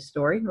 you know this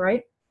story,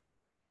 right?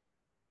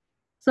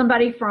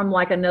 Somebody from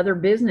like another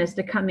business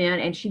to come in,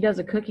 and she does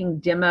a cooking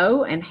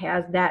demo and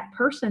has that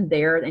person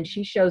there, and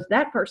she shows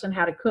that person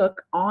how to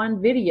cook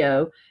on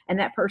video, and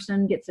that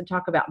person gets to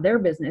talk about their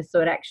business. So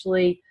it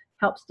actually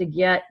helps to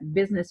get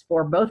business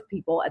for both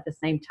people at the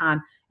same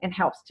time, and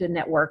helps to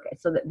network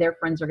so that their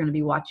friends are going to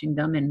be watching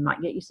them and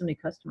might get you some new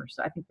customers.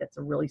 So I think that's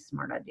a really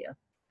smart idea.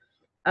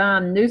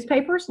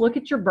 Newspapers, look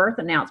at your birth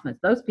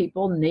announcements. Those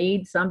people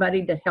need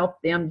somebody to help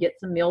them get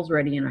some meals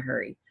ready in a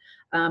hurry.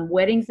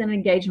 Weddings and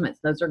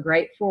engagements, those are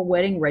great for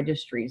wedding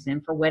registries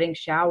and for wedding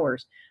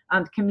showers.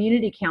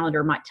 Community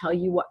calendar might tell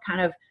you what kind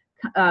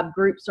of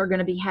groups are going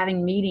to be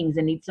having meetings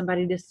and need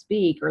somebody to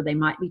speak, or they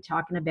might be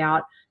talking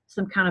about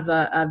some kind of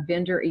a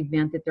vendor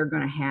event that they're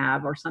going to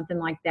have, or something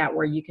like that,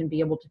 where you can be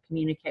able to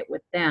communicate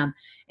with them.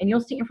 And you'll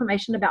see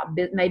information about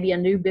maybe a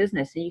new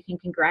business, and you can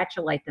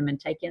congratulate them and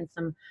take in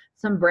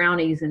some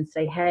brownies and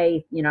say,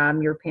 hey, you know,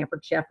 I'm your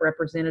Pampered Chef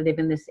representative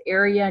in this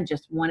area and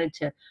just wanted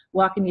to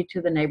welcome you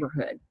to the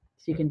neighborhood.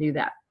 So you can do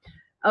that.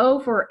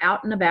 Oh, for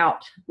out and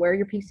about, wear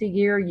your PC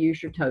gear,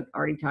 use your tote.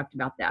 Already talked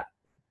about that.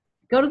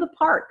 Go to the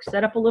park,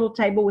 set up a little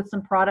table with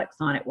some products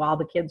on it while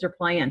the kids are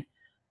playing.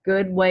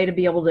 Good way to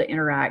be able to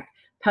interact.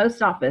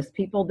 Post office,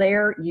 people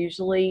there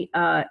usually,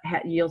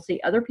 you'll see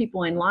other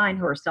people in line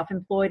who are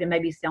self-employed and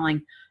maybe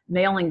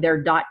mailing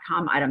their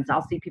 .com items.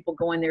 I'll see people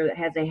go in there that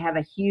have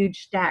a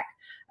huge stack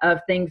of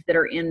things that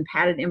are in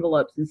padded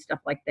envelopes and stuff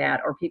like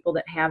that, or people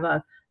that have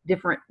a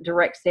different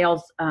direct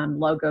sales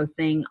logo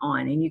thing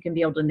on, and you can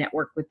be able to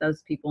network with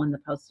those people in the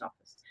post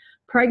office.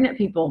 Pregnant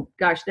people,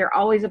 gosh, they're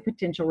always a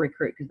potential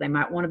recruit because they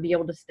might want to be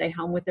able to stay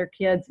home with their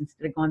kids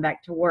instead of going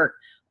back to work,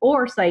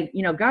 or say,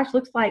 you know, gosh,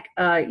 looks like,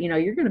 you know,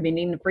 you're going to be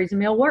needing a freeze and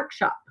meal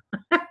workshop.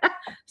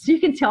 So you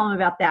can tell them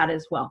about that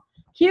as well.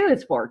 Q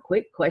is for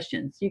quick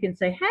questions. You can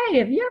say, hey,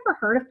 have you ever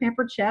heard of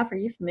Pampered Chef? Are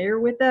you familiar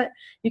with it?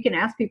 You can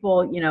ask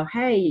people, you know,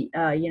 hey,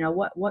 you know,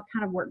 what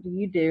kind of work do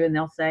you do? And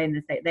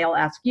they'll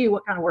ask you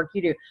what kind of work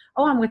you do.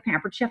 Oh, I'm with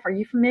Pampered Chef. Are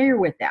you familiar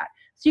with that?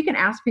 So you can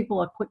ask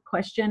people a quick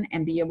question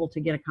and be able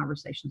to get a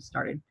conversation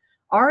started.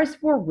 R is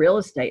for real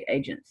estate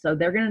agents. So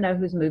they're going to know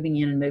who's moving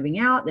in and moving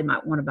out. They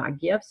might want to buy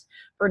gifts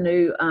for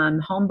new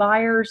home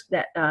buyers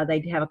that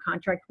they have a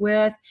contract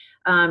with.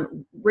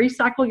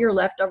 Recycle your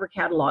leftover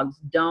catalogs.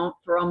 Don't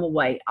throw them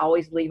away.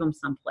 Always leave them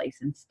someplace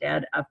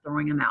instead of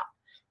throwing them out.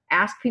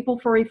 Ask people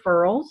for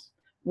referrals.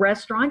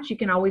 Restaurants, you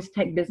can always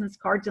take business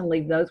cards and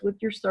leave those with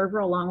your server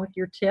along with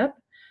your tip.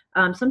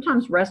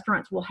 Sometimes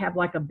restaurants will have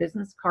like a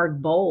business card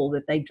bowl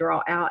that they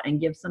draw out and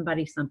give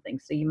somebody something.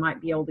 So you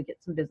might be able to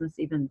get some business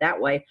even that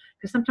way,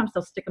 because sometimes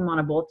they'll stick them on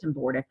a bulletin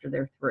board after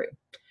they're through.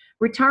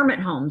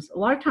 Retirement homes. A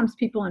lot of times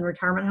people in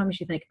retirement homes,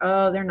 you think,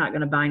 oh, they're not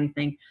going to buy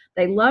anything.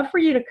 They love for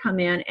you to come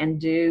in and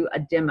do a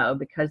demo,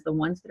 because the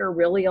ones that are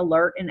really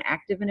alert and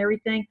active and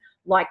everything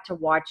like to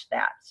watch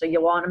that. So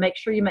you'll want to make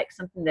sure you make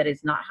something that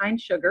is not high in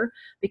sugar,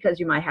 because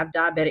you might have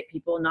diabetic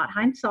people, not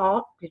high in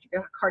salt, because you've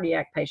got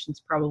cardiac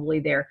patients probably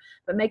there.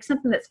 But make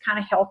something that's kind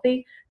of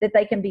healthy that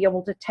they can be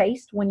able to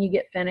taste when you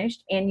get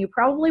finished. And you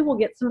probably will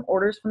get some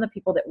orders from the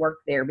people that work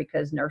there,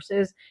 because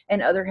nurses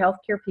and other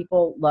healthcare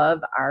people love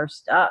our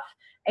stuff.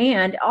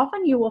 And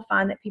often you will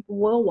find that people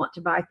will want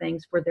to buy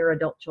things for their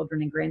adult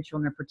children and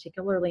grandchildren,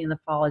 particularly in the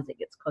fall as it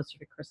gets closer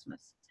to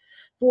Christmas.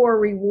 For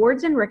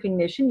rewards and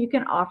recognition, you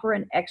can offer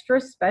an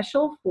extra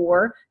special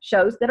for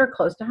shows that are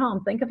close to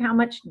home. Think of how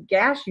much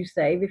gas you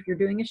save if you're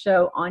doing a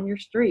show on your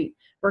street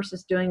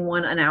versus doing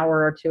one an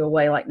hour or two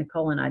away like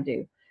Nicole and I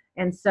do.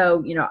 And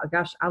so, you know,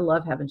 gosh, I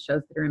love having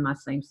shows that are in my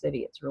same city.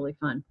 It's really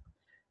fun.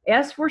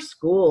 S for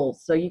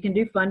schools. So you can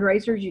do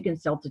fundraisers, you can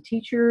sell to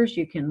teachers,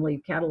 you can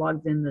leave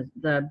catalogs in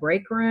the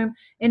break room.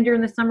 And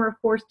during the summer,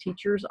 of course,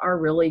 teachers are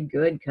really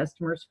good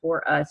customers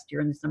for us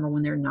during the summer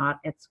when they're not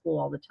at school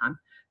all the time.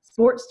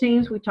 Sports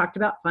teams, we talked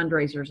about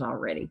fundraisers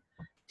already.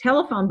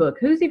 Telephone book.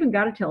 Who's even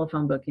got a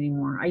telephone book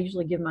anymore? I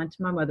usually give mine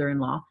to my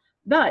mother-in-law.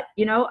 But,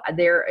 you know,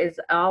 there is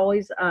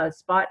always a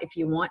spot if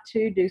you want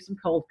to do some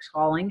cold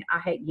calling. I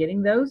hate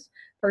getting those.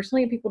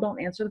 Personally, people don't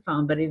answer the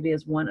phone, but it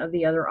is one of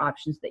the other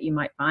options that you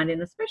might find,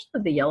 and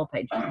especially the yellow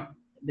pages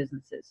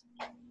businesses.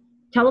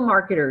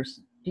 Telemarketers.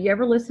 Do you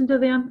ever listen to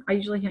them? I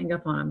usually hang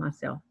up on them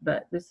myself,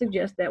 but this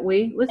suggests that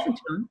we listen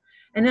to them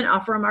and then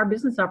offer them our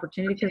business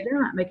opportunity, because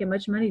they're not making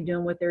much money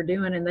doing what they're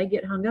doing, and they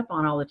get hung up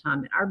on all the time.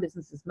 And our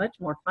business is much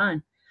more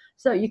fun.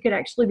 So you could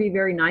actually be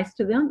very nice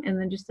to them and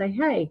then just say,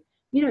 hey,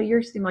 you know,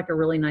 you seem like a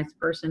really nice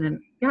person,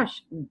 and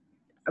gosh,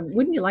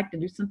 wouldn't you like to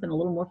do something a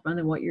little more fun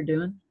than what you're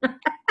doing?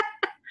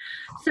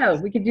 So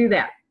we could do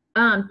that.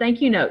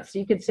 Thank you notes. So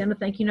you could send a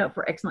thank you note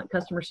for excellent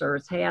customer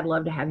service. Hey, I'd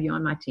love to have you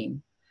on my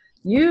team.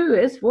 U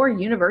is for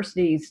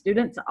universities.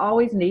 Students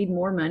always need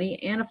more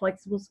money and a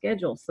flexible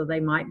schedule, so they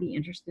might be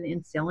interested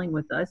in selling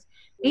with us.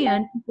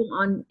 And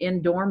people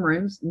in dorm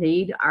rooms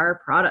need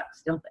our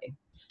products, don't they?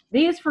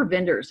 V is for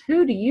vendors.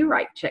 Who do you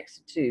write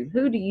checks to?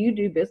 Who do you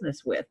do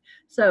business with?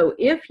 So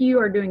if you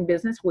are doing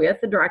business with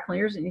the dry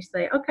cleaners and you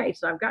say, okay,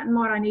 so I've gotten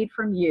what I need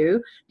from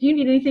you. Do you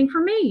need anything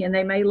from me? And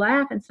they may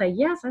laugh and say,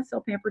 yes, I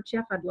sell Pampered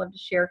Chef. I'd love to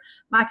share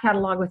my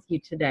catalog with you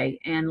today.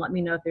 And let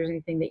me know if there's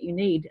anything that you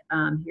need.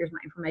 Here's my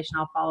information.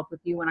 I'll follow up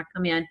with you when I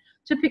come in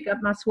to pick up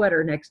my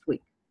sweater next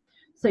week.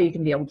 So you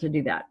can be able to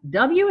do that.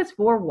 W is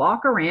for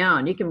walk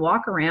around. You can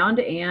walk around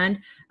and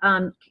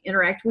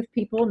interact with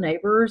people,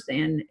 neighbors,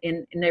 and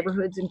in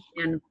neighborhoods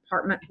and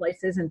apartment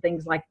places and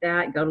things like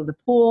that. Go to the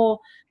pool.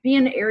 Be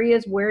in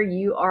areas where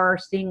you are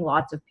seeing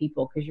lots of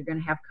people because you're going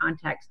to have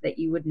contacts that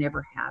you would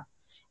never have.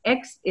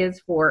 X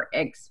is for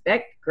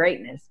expect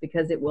greatness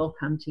because it will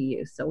come to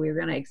you. So we're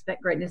going to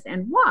expect greatness.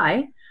 And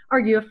Y, are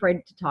you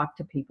afraid to talk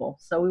to people?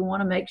 So we want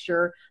to make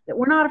sure that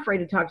we're not afraid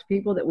to talk to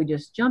people, that we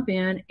just jump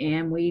in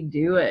and we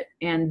do it.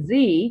 And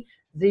Z,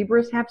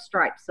 zebras have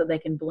stripes so they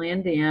can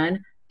blend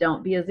in.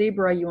 Don't be a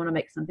zebra. You want to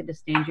make something to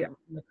stand you out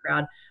from the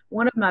crowd.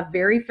 One of my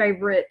very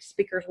favorite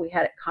speakers we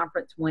had at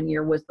conference one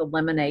year was the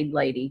lemonade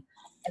lady.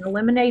 And the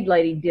lemonade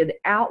lady did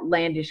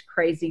outlandish,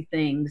 crazy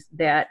things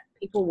that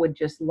people would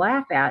just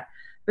laugh at.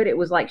 But it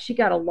was like she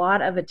got a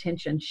lot of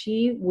attention.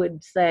 She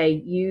would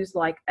say, use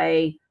like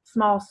a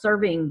small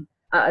serving,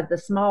 the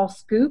small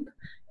scoop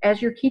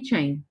as your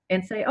keychain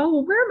and say, oh,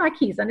 well, where are my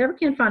keys? I never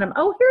can find them.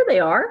 Oh, here they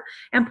are.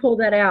 And pull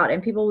that out.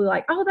 And people would be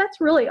like, oh, that's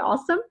really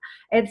awesome.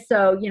 And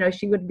so, you know,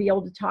 she would be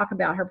able to talk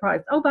about her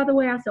products. Oh, by the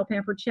way, I sell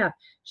Pampered Chef.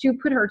 She would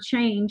put her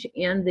change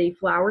in the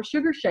flour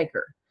sugar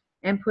shaker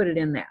and put it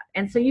in that.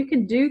 And so you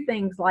can do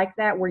things like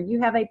that where you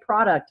have a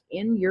product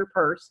in your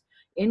purse,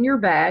 in your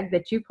bag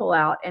that you pull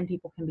out and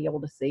people can be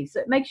able to see. So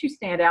it makes you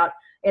stand out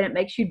and it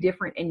makes you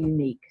different and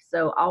unique.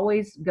 So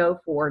always go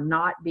for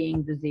not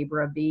being the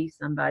zebra, be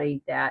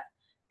somebody that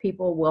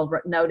people will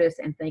notice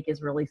and think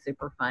is really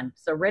super fun.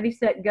 So ready,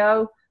 set,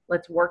 go.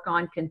 Let's work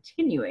on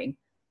continuing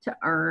to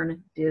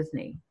earn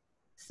Disney.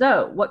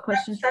 So what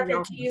questions? Strap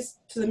your keys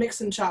to the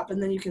mix and chop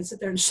and then you can sit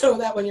there and show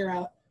that when you're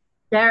out.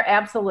 There,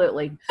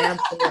 absolutely.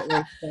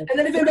 Absolutely. And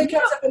then if anybody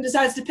comes up and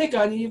decides to pick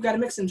on you, you've got a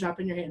mix and chop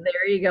in your hand.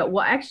 There you go.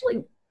 Well,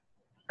 actually,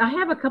 I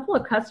have a couple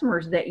of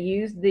customers that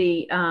use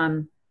the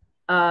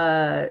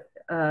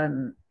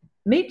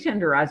meat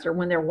tenderizer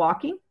when they're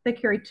walking. They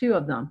carry 2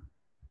 of them.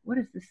 What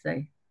does this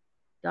say?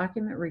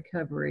 Document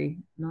recovery,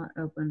 not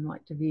open,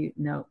 like to view.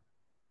 No.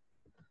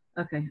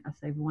 Okay, I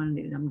saved 1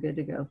 and I'm good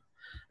to go.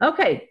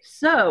 Okay,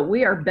 so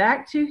we are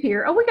back to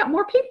here. Oh, we got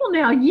more people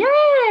now.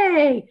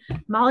 Yay!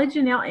 Molly,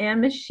 Janelle,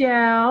 and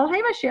Michelle.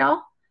 Hey,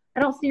 Michelle.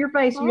 I don't see your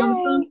face. Are you on the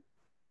phone?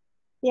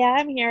 Yeah,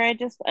 I'm here. I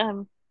just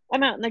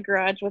I'm out in the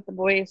garage with the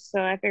boys,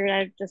 so I figured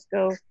I'd just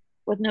go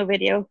with no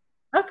video.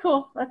 Oh,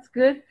 cool. That's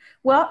good.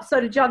 Well,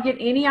 so did y'all get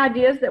any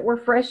ideas that were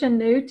fresh and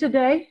new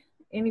today?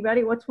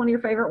 Anybody? What's one of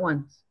your favorite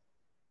ones?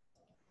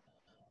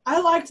 I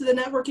liked the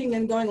networking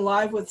and going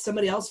live with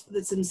somebody else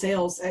that's in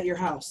sales at your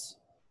house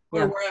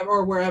or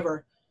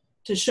wherever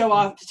to show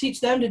off, to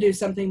teach them to do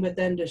something, but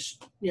then to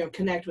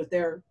connect with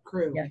their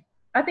crew. Yeah,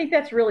 I think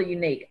that's really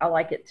unique. I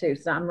like it too.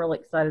 So I'm really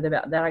excited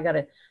about that. I got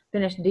to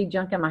finish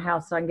de-junking my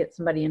house so I can get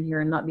somebody in here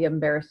and not be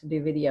embarrassed to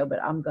do video,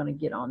 but I'm going to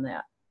get on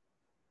that.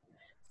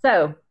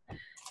 So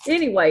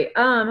anyway,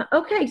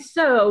 okay,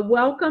 so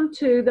welcome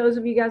to those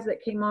of you guys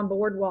that came on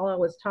board while I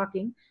was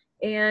talking.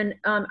 And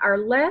our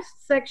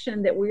last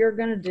section that we are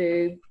going to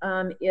do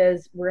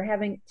is we're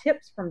having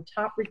tips from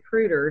top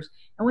recruiters.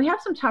 And we have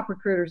some top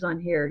recruiters on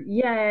here.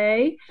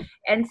 Yay.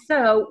 And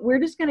so we're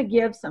just going to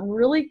give some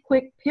really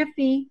quick,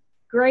 pithy,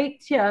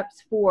 great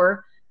tips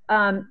for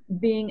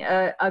being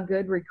a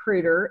good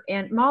recruiter.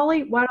 And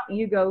Molly, why don't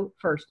you go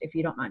first, if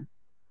you don't mind?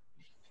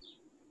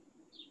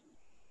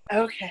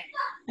 Okay.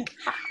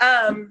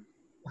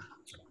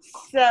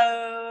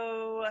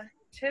 So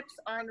tips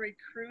on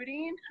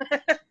recruiting.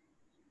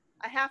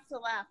 I have to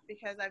laugh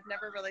because I've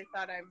never really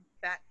thought I'm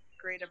that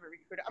great of a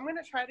recruiter. I'm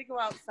going to try to go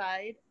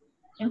outside.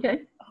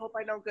 Okay. I hope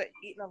I don't get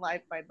eaten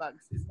alive by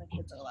bugs because my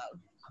kids are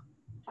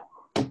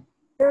loud.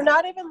 They're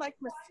not even like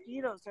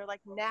mosquitoes. They're like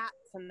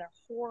gnats and they're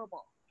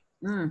horrible.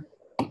 Mm.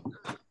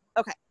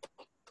 Okay.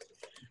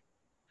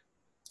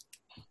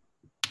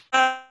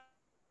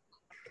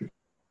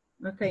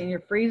 Okay, and you're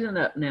freezing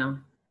up now.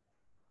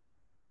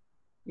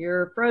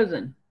 You're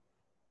frozen.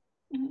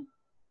 Mm-hmm.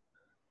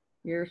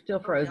 You're still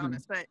frozen.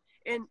 Honest, but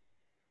in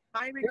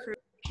my recruit,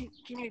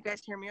 can you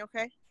guys hear me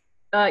okay?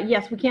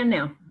 Yes, we can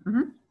now.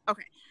 Mm-hmm.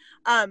 Okay.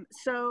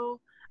 So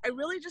I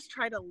really just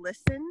try to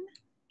listen.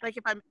 Like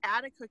if I'm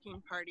at a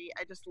cooking party,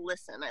 I just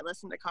listen. I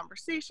listen to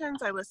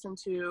conversations. I listen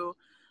to,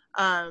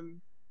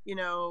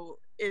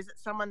 is it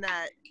someone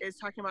that is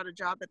talking about a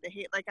job that they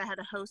hate? Like I had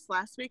a host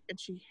last week and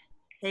she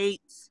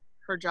hates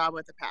her job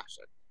with a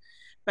passion.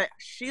 But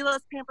she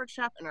loves Pampered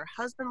Chef and her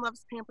husband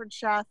loves Pampered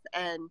Chef.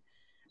 And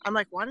I'm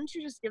like, why don't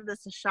you just give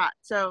this a shot?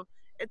 So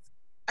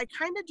I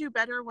kind of do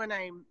better when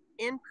I'm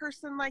in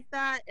person like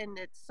that. And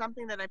it's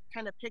something that I've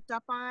kind of picked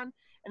up on.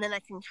 And then I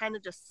can kind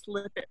of just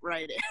slip it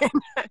right in.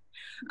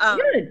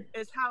 Good.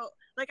 Is how,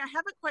 like, I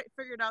haven't quite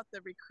figured out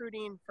the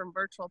recruiting from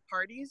virtual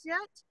parties yet.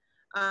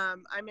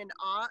 I'm in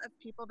awe of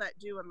people that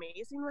do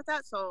amazing with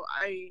that. So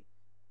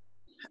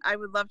I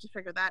would love to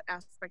figure that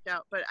aspect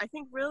out. But I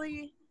think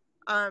really,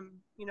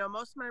 you know,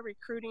 most of my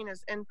recruiting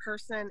is in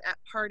person at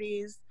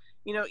parties,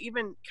 you know,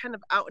 even kind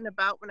of out and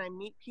about when I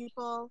meet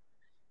people.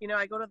 You know,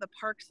 I go to the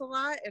parks a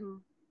lot and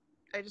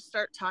I just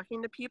start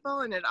talking to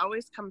people, and it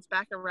always comes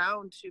back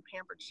around to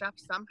Pampered Chef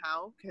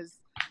somehow, because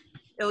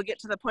it'll get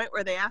to the point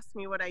where they ask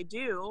me what I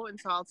do, and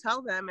so I'll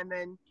tell them, and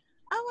then,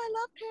 oh, I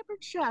love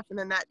Pampered Chef, and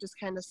then that just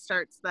kind of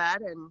starts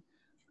that. And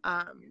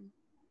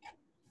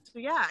so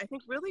yeah, I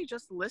think really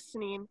just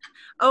listening.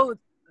 Oh,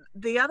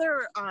 the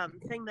other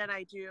thing that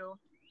I do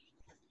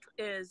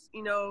is,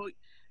 you know,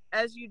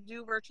 as you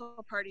do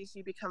virtual parties,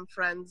 you become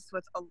friends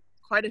with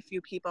quite a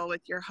few people,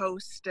 with your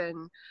host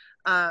and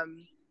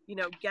you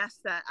know,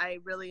 guests that I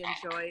really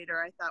enjoyed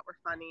or I thought were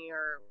funny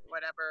or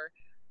whatever.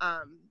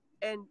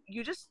 And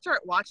you just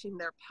start watching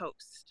their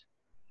post.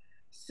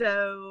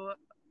 So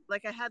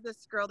like I had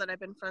this girl that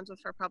I've been friends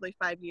with for probably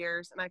 5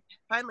 years, and I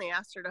finally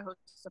asked her to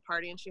host a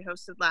party, and she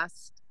hosted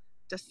last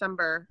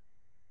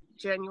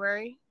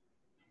January.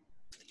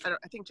 I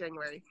think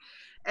January.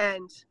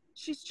 And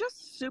she's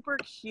just super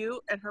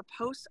cute, and her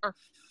posts are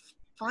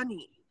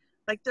funny.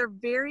 Like, they're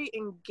very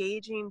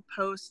engaging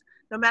posts,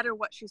 no matter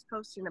what she's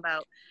posting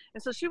about.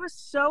 And so she was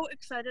so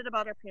excited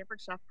about our Pampered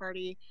Chef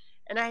party,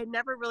 and I had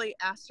never really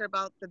asked her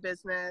about the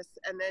business.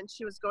 And then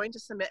she was going to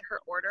submit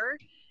her order,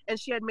 and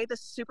she had made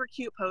this super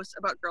cute post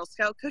about Girl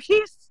Scout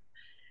cookies.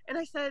 And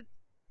I said,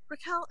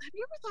 Raquel, have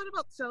you ever thought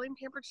about selling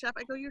Pampered Chef?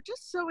 I go, you're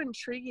just so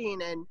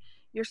intriguing, and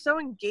you're so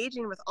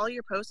engaging with all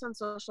your posts on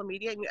social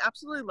media, and you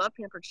absolutely love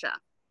Pampered Chef.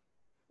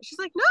 And she's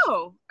like,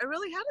 no, I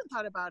really hadn't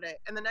thought about it.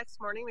 And the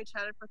next morning we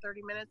chatted for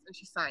 30 minutes and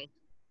she signed.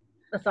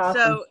 That's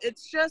awesome. So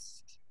it's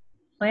just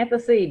plant the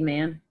seed,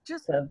 man.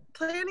 Just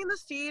planting the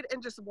seed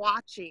and just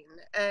watching.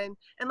 And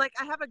like,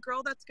 I have a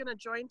girl that's going to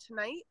join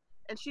tonight,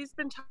 and she's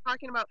been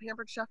talking about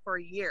Pampered Chef for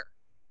a year,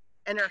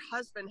 and her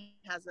husband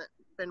hasn't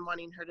been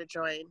wanting her to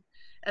join.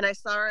 And I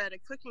saw her at a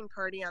cooking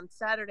party on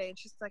Saturday, and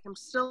she's like, I'm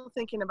still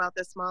thinking about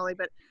this, Molly,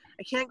 but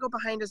I can't go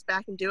behind his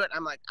back and do it.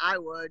 I'm like, I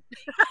would.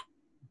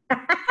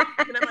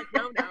 And I'm like,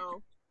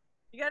 no,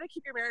 you got to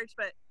keep your marriage.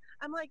 But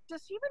I'm like,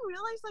 does he even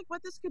realize like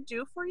what this could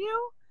do for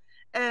you?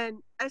 And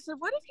I said,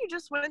 what if you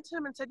just went to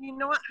him and said, you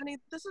know what, honey,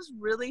 this is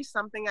really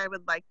something I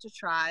would like to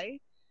try.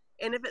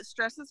 And if it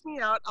stresses me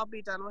out, I'll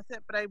be done with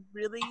it. But I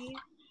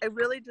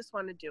really just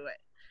want to do it.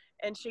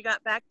 And she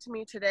got back to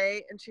me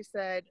today, and she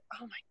said,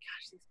 oh my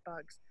gosh, these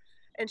bugs.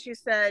 And she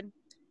said,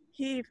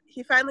 he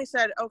finally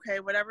said, okay,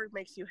 whatever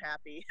makes you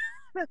happy.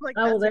 I'm like,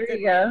 oh, there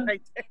you go.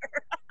 Right there.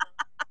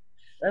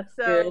 That's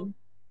so good.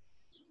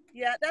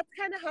 Yeah, that's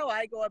kind of how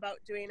I go about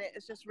doing it.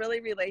 It's just really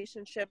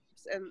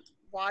relationships and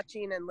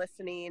watching and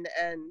listening,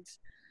 and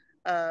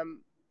I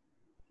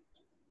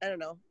don't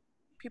know,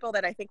 people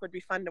that I think would be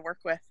fun to work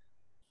with.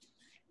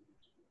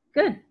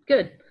 Good.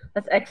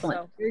 That's excellent.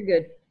 So, very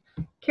good.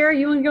 Kara,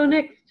 you want to go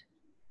next?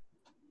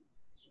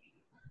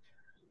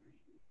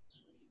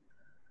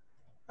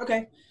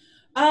 Okay.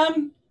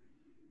 I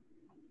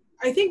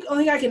think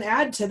only thing I can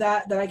add to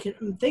that I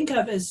can think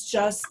of is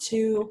just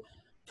to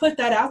put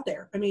that out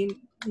there. I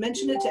mean,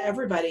 mention it to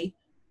everybody.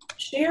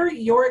 Share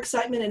your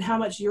excitement and how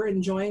much you're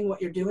enjoying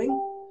what you're doing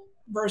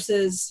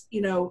versus,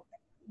 you know,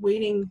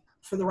 waiting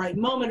for the right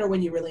moment or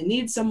when you really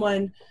need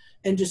someone,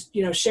 and just,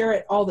 you know, share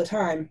it all the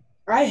time.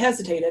 I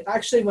hesitated.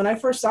 Actually, when I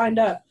first signed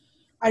up,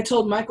 I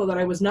told Michael that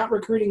I was not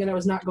recruiting and I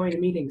was not going to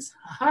meetings.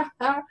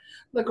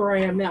 Look where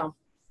I am now.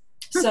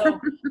 So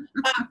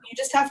you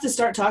just have to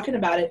start talking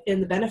about it,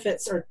 and the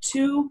benefits are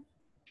too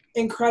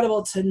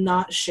incredible to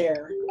not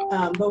share.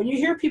 But when you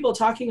hear people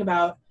talking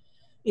about,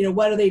 you know,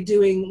 what are they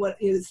doing, what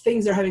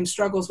things they're having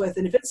struggles with,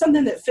 and if it's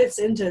something that fits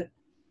into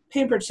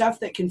Pampered Chef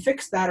that can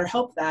fix that or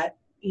help that,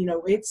 you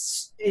know,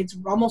 it's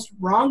almost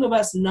wrong of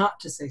us not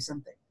to say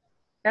something.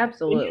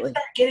 Absolutely. When you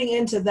start getting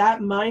into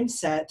that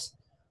mindset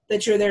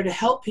that you're there to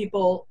help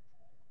people,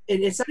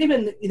 it's not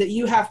even that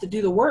you have to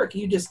do the work.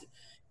 You just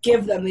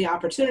give them the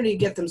opportunity,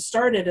 get them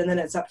started, and then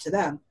it's up to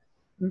them.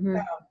 Mm-hmm.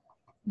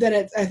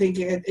 Then I think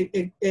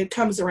it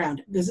comes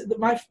around. Because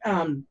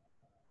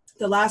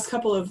the last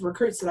couple of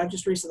recruits that I've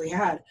just recently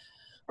had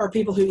are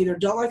people who either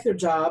don't like their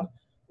job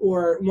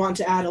or want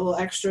to add a little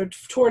extra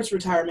towards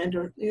retirement,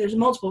 or there's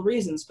multiple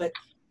reasons, but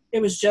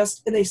it was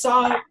just, and they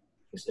saw,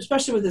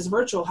 especially with this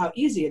virtual, how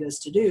easy it is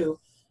to do,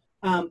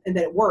 and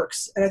that it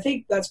works. And I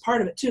think that's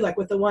part of it too. Like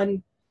with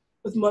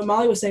with what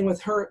Molly was saying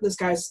with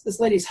this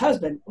lady's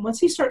husband, once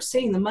he starts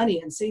seeing the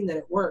money and seeing that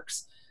it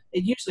works,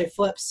 it usually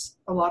flips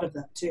a lot of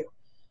them too.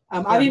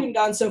 I've even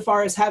gone so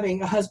far as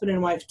having a husband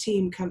and wife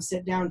team come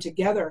sit down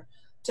together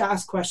to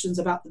ask questions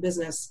about the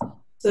business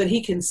so that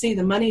he can see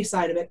the money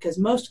side of it. Because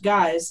most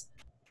guys,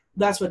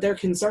 that's what they're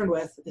concerned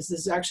with. Is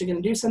this actually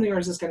going to do something, or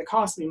is this going to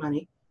cost me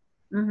money?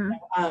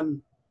 Mm-hmm.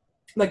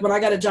 Like when I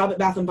got a job at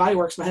Bath and Body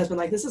Works, my husband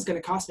like, this is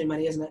going to cost me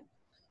money, isn't it?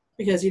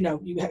 Because, you know,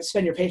 you have to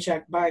spend your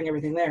paycheck buying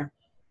everything there.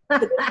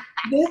 But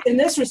in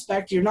this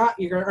respect, you're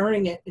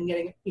earning it and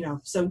getting it, you know.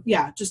 So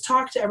yeah, just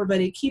talk to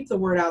everybody, keep the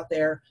word out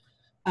there.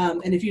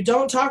 And if you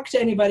don't talk to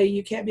anybody,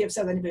 you can't be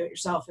upset with anybody but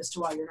yourself as to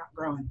why you're not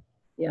growing.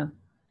 Yeah.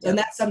 And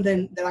that's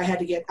something that I had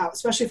to get out,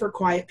 especially for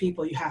quiet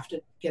people. You have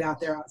to get out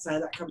there outside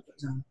of that comfort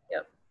zone.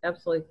 Yep,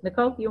 absolutely.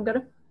 Nicole, you want to go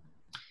to?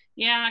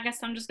 Yeah, I guess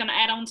I'm just going to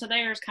add on to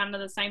theirs, kind of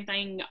the same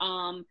thing.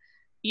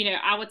 You know,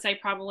 I would say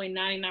probably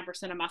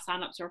 99% of my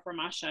signups are for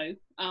my show.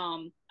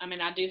 I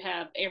mean, I do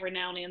have every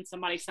now and then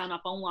somebody sign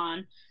up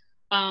online.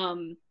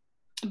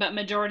 But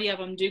majority of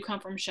them do come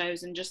from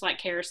shows. And just like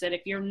Kara said,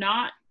 if you're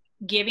not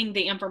giving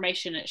the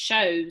information at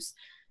shows,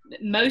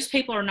 most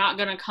people are not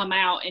going to come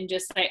out and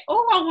just say,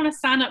 oh, I want to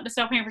sign up to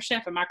Self Pampered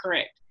Chef. Am I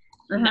correct?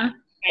 No.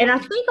 And I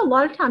think a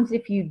lot of times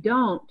if you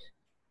don't,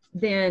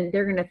 then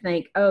they're going to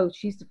think, oh,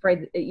 she's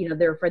afraid that, you know,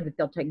 they're afraid that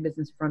they'll take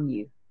business from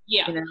you.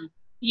 Yeah. You know?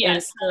 Yes.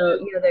 And so,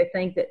 you know, they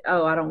think that,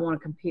 oh, I don't want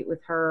to compete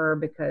with her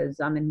because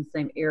I'm in the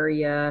same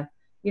area.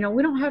 You know,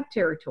 we don't have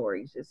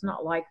territories. It's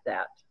not like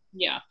that.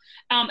 Yeah.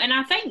 And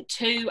I think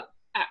too,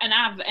 and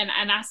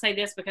I say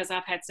this because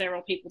I've had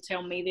several people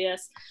tell me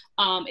this,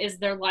 is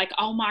they're like,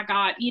 oh my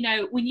God, you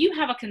know, when you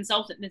have a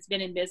consultant that's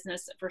been in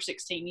business for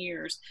 16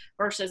 years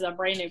versus a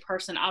brand new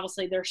person,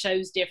 obviously their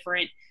show's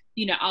different,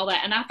 you know, all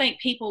that. And I think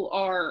people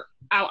are,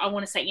 I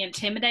want to say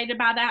intimidated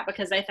by that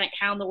because they think,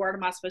 how in the world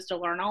am I supposed to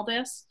learn all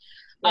this?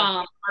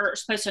 Yeah. Or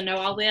supposed to know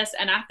all this?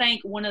 And I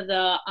think one of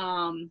the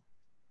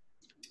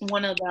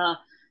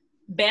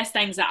best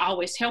things I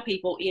always tell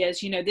people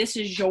is, you know, this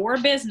is your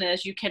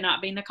business. You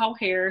cannot be Nicole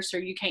Harris, or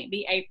you can't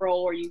be April,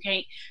 or you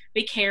can't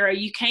be Kara.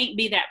 You can't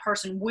be that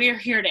person. We're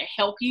here to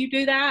help you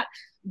do that.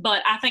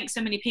 But I think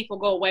so many people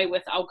go away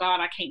with, oh God,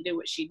 I can't do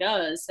what she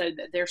does. So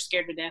that they're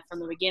scared to death from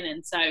the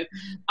beginning. So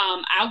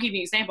I'll give you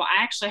an example.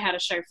 I actually had a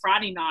show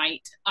Friday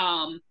night,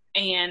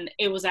 and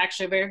it was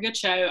actually a very good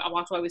show. I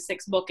walked away with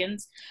 6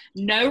 bookings.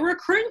 No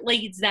recruit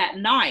leads that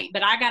night,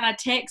 but I got a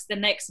text the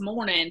next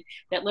morning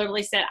that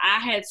literally said, I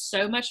had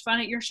so much fun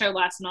at your show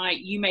last night.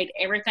 You made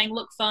everything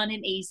look fun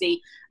and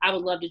easy. I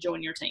would love to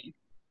join your team.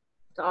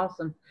 It's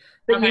awesome.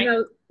 But Okay. you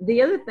know,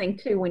 the other thing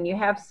too, when you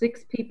have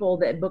 6 people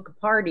that book a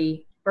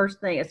party, first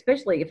thing,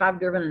 especially if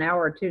I've driven an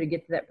hour or 2 to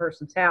get to that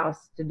person's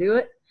house to do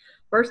it,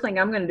 first thing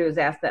I'm going to do is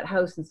ask that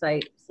host and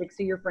say, 6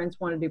 of your friends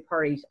want to do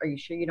parties. Are you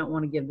sure you don't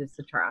want to give this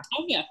a try?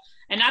 Oh yeah.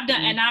 And I've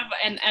done,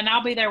 and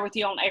I'll be there with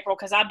you on April,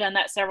 because I've done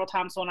that several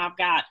times when I've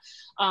got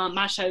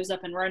my shows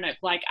up in Roanoke.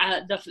 Like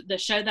the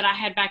show that I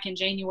had back in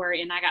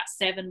January, and I got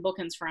 7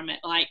 bookings from it.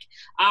 Like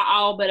I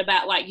all but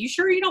about like, you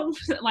sure you don't?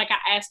 Like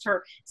I asked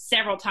her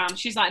several times.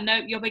 She's like,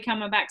 nope, you'll be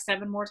coming back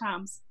 7 more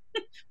times.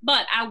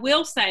 But I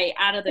will say,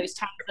 out of those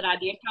times that I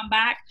did come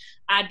back,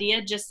 I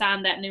did just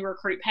sign that new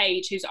recruit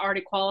Paige, who's already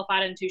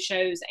qualified in 2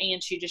 shows,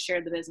 and she just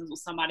shared the business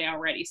with somebody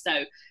already.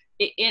 So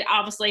it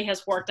obviously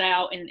has worked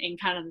out in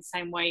kind of the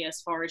same way,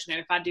 as far as, you know,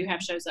 if I do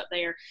have shows up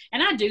there.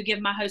 And I do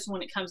give my hosts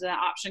when it comes to that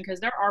option,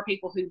 because there are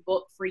people who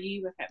book for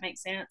you, if that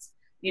makes sense.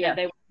 You know,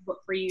 they book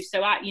for you.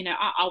 So I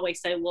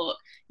always say, look,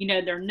 you know,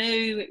 they're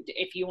new,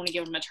 if you want to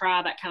give them a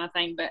try, that kind of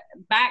thing. But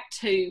back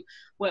to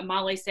what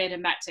Molly said,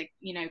 and back to,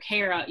 you know,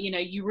 Kara, you know,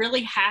 you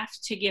really have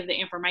to give the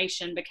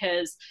information,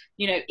 because,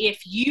 you know,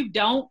 if you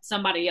don't,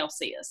 somebody else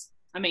is.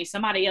 I mean,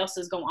 somebody else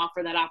is going to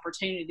offer that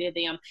opportunity to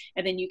them,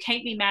 and then you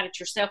can't be mad at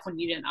yourself when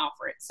you didn't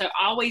offer it. So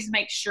always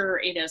make sure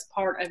it is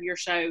part of your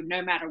show,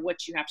 no matter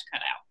what you have to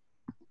cut out.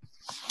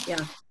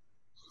 Yeah.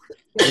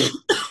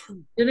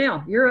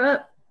 Janelle, you're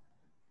up.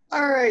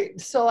 All right.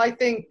 So I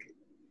think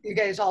you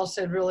guys all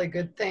said really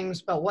good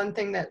things, but one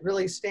thing that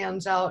really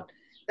stands out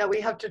that we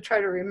have to try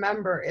to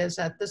remember is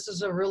that this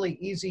is a really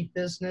easy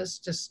business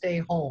to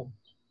stay home,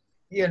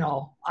 you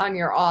know, on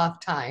your off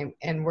time,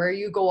 and where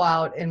you go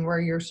out and where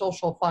your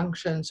social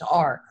functions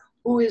are.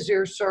 Who is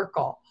your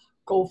circle?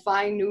 Go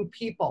find new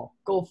people.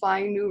 Go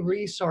find new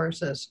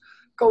resources.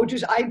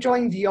 I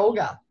joined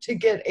yoga to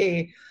get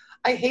I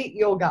hate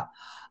yoga.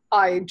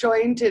 I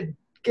joined to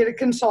get a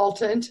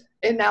consultant,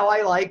 and now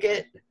I like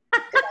it.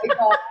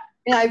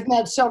 And I've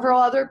met several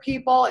other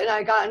people, and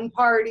I got in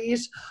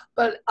parties,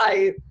 but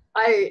I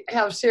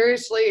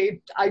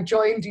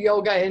joined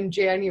yoga in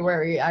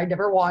January. I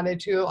never wanted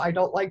to. I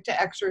don't like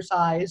to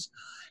exercise.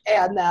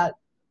 And that,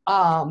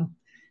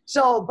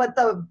 but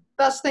the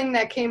best thing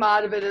that came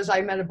out of it is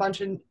I met a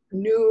bunch of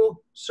new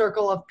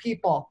circle of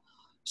people.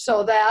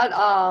 So that,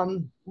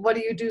 what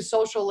do you do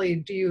socially?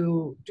 Do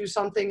you do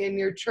something in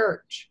your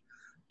church?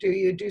 Do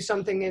you do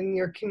something in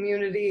your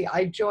community?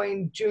 I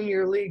joined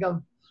Junior League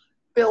of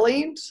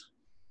Billings,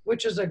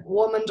 which is a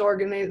women's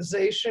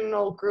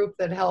organizational group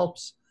that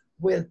helps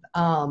with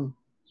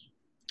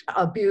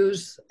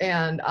abuse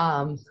and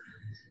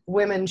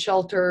women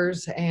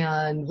shelters,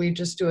 and we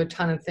just do a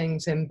ton of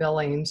things in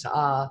Billings.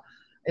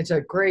 It's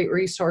a great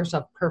resource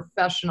of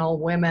professional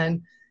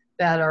women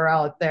that are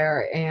out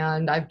there,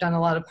 and I've done a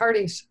lot of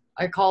parties.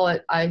 I call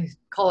it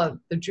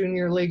the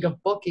Junior League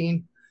of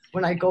Booking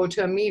when I go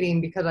to a meeting,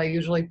 because I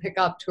usually pick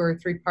up 2 or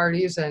 3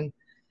 parties, and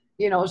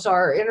you know, so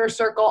our inner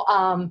circle.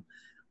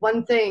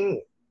 One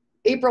thing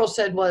April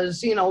said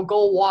was, you know,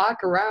 go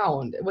walk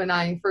around. When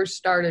I first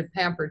started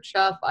Pampered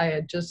Chef, I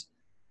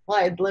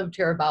had lived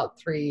here about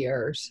 3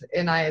 years,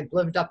 and I had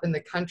lived up in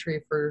the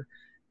country for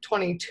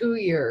 22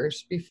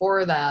 years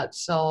before that.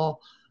 So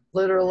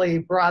literally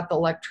brought the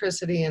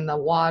electricity and the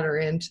water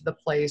into the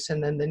place,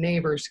 and then the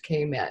neighbors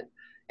came in,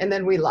 and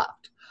then we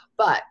left.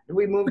 But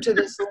we moved to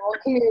this little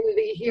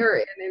community here,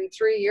 and in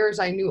 3 years,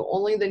 I knew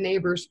only the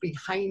neighbors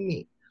behind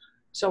me.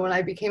 So when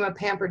I became a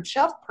Pampered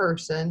Chef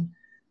person,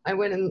 I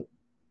went and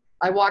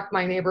I walked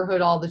my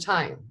neighborhood all the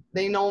time.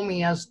 They know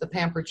me as the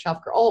Pampered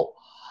Chef girl.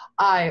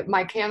 Oh,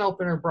 my can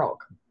opener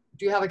broke.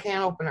 Do you have a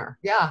can opener?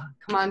 Yeah,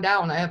 come on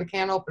down. I have a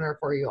can opener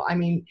for you. I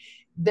mean,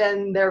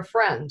 then they're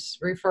friends.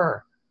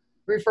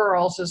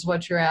 Referrals is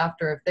what you're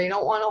after. If they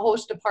don't want to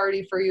host a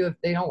party for you, if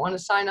they don't want to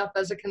sign up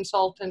as a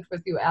consultant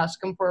with you, ask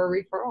them for a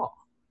referral.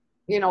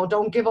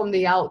 Don't give them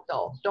the out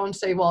though. Don't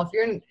say, well,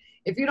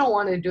 if you don't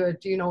want to do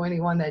it, do you know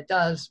anyone that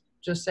does?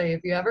 Just say,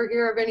 if you ever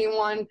hear of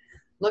anyone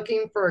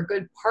looking for a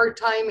good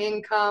part-time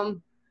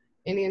income,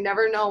 and you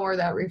never know where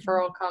that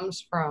referral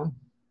comes from.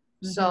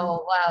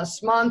 So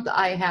last month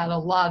I had a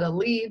lot of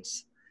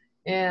leads,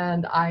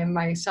 and I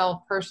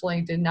myself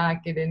personally did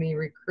not get any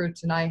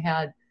recruits, and I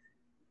had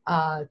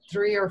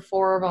 3 or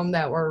 4 of them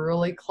that were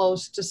really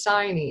close to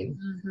signing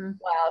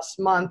last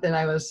month, and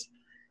I was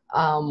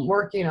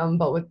working them,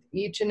 but with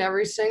each and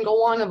every single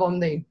one of them,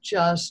 they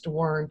just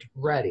weren't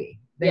ready.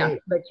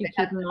 But you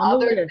keep them on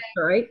the list,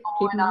 right?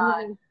 Keep them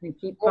on the list and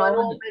keep one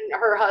following. woman,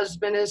 her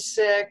husband is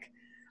sick.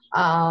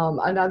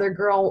 Another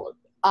girl,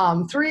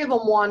 3 of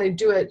them want to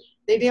do it.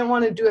 They didn't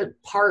want to do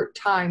it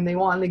part-time. They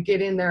wanted to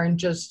get in there and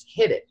just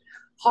hit it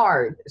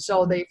hard.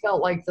 So they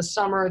felt like the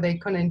summer they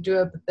couldn't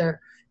do it, but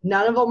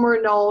none of them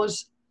were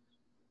no's.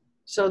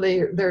 So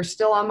they're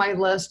still on my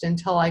list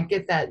until I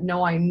get that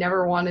no, I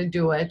never want to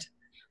do it.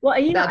 Well,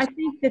 I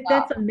think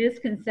that's a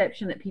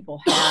misconception that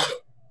people have,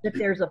 that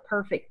there's a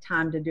perfect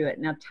time to do it.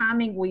 Now,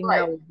 timing we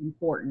know is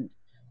important,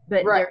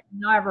 but there's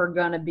never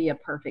going to be a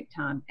perfect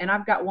time. And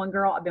I've got one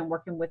girl I've been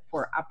working with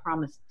for, I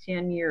promise,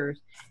 10 years.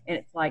 And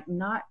it's like,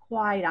 not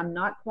quite, I'm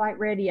not quite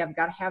ready. I've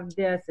got to have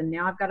this. And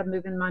now I've got to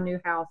move in my new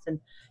house.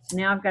 And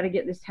now I've got to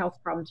get this health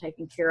problem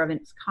taken care of.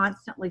 And it's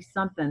constantly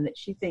something that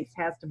she thinks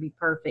has to be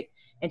perfect.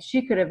 And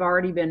she could have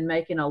already been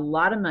making a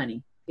lot of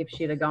money if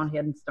she'd have gone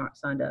ahead and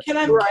signed up. Can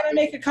I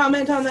make a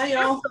comment on that,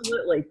 y'all?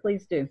 Absolutely,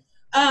 please do.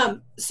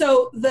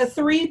 So the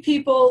 3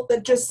 people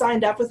that just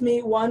signed up with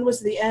me, one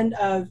was the end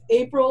of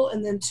April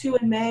and then 2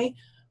 in May,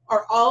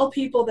 are all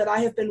people that I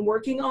have been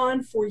working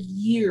on for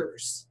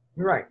years.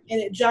 Right. And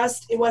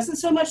it wasn't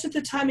so much that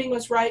the timing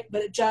was right,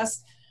 but it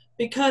just,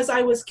 because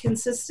I was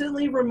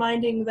consistently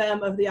reminding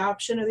them of the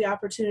option or the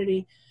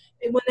opportunity,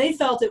 when they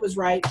felt it was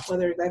right,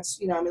 whether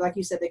that's, like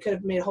you said, they could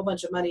have made a whole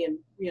bunch of money and,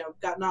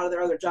 gotten out of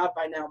their other job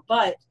by now,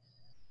 but,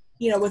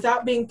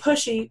 without being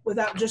pushy,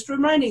 without just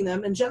reminding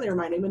them and gently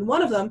reminding them. And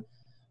one of them,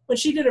 when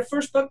she did her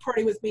first book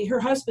party with me, her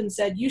husband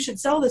said, you should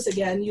sell this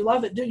again. You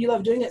love it. You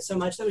love doing it so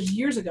much. That was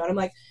years ago. And I'm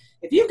like,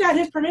 if you've got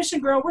his permission,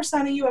 girl, we're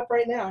signing you up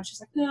right now. And she's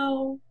like,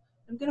 no,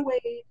 I'm going to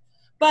wait.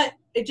 But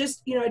it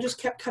just, it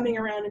just kept coming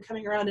around,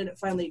 and it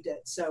finally did.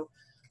 So,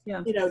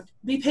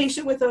 be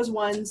patient with those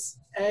ones.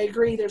 I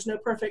agree. There's no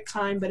perfect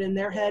time, but in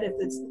their head, if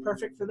it's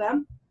perfect for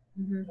them,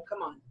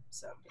 come on.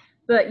 So,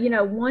 but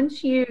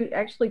once you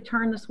actually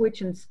turn the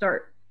switch and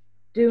start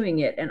doing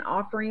it and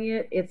offering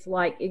it, it's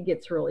like it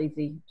gets real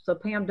easy. So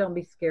Pam, don't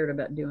be scared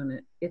about doing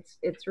it.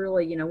 It's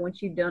really,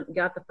 once you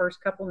got the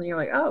first couple, and you're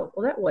like, oh,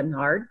 well, that wasn't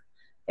hard,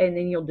 and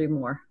then you'll do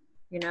more.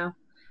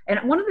 And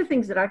one of the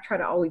things that I try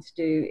to always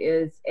do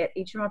is at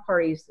each of my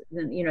parties,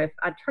 then if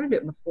I try to do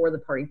it before the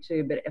party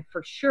too, but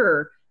for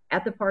sure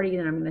at the party,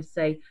 then I'm going to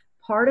say,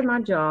 part of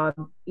my job,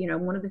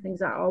 one of the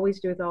things I always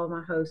do with all of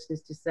my hosts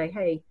is to say,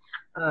 hey,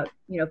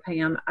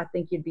 Pam, I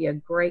think you'd be a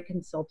great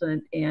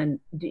consultant. And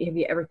have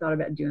you ever thought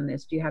about doing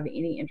this? Do you have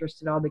any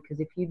interest at all? Because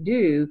if you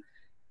do,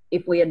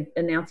 if we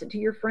announce it to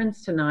your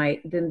friends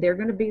tonight, then they're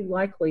going to be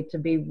likely to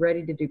be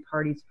ready to do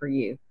parties for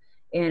you.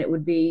 And it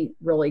would be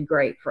really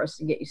great for us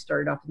to get you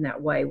started off in that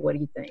way. What do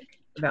you think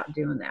about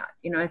doing that?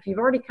 If you've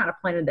already kind of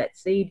planted that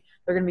seed,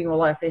 they're going to be more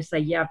likely to say,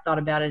 yeah, I've thought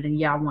about it, and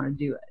yeah, I want to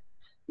do it.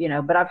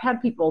 But I've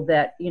had people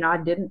that, I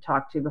didn't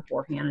talk to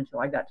beforehand until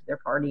I got to their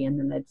party, and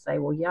then they'd say,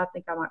 well, yeah, I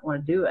think I might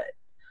want to do it,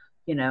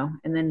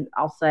 and then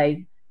I'll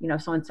say,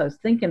 so-and-so's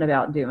thinking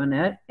about doing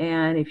it.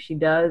 And if she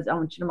does, I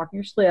want you to mark in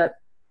your slip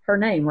her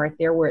name right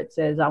there where it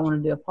says, I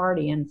want to do a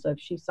party. And so if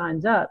she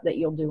signs up that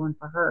you'll do one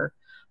for her,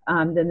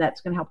 then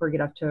that's going to help her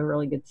get off to a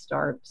really good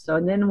start. So,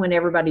 and then when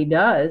everybody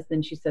does,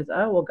 then she says,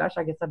 oh, well, gosh,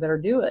 I guess I better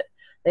do it.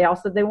 They all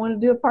said they want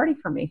to do a party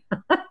for me.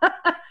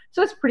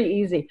 So it's pretty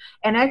easy.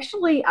 And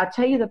actually, I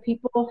tell you, the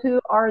people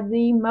who are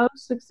the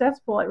most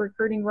successful at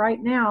recruiting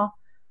right now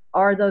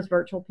are those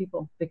virtual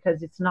people,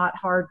 because it's not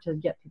hard to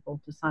get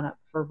people to sign up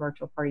for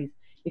virtual parties.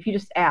 If you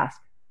just ask.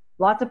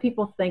 Lots of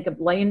people think of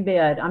lay in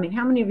bed. I mean,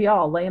 how many of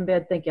y'all lay in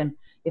bed thinking,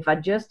 if I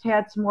just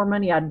had some more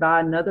money, I'd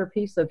buy another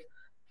piece of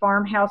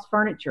farmhouse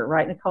furniture,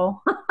 right,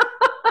 Nicole?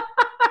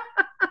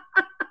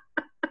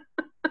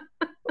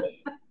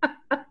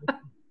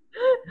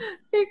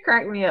 It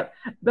cracked me up.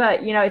 But,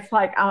 it's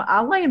like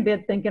I lay in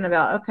bed thinking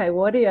about, okay,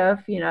 what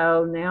if,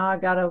 now I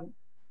got to,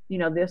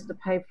 this to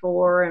pay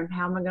for, and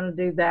how am I going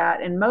to do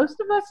that? And most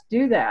of us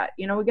do that.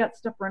 We got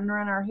stuff running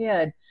around our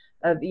head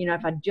of,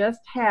 if I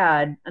just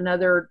had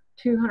another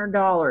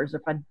 $200,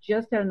 if I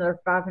just had another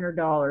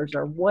 $500,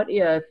 or what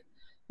if,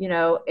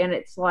 and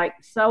it's like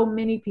so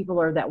many people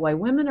are that way.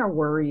 Women are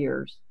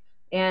worriers.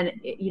 And,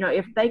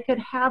 if they could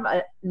have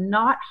a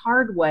not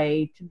hard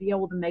way to be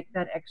able to make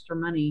that extra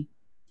money,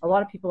 a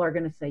lot of people are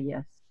going to say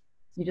yes.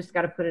 You just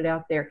got to put it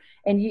out there.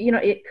 And,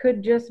 it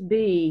could just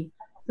be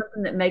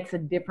something that makes a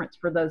difference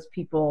for those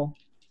people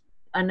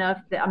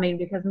enough that,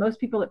 because most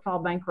people that file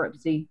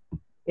bankruptcy,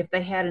 if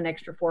they had an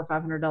extra $400 or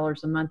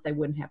 $500 a month, they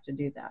wouldn't have to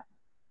do that.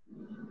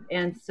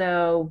 And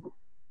so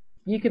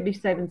you could be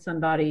saving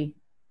somebody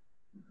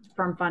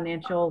from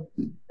financial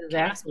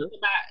disaster.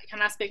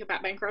 Can I speak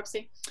about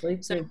bankruptcy?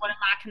 Please so do. One of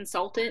my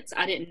consultants,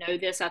 I didn't know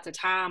this at the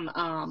time.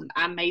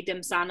 I made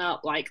them sign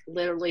up, like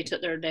literally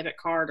took their debit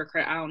card or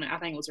credit. I don't know. I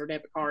think it was their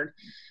debit card.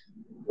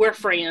 We're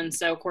friends,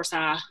 so of course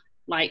I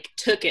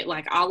took it.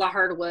 Like all I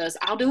heard was,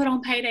 "I'll do it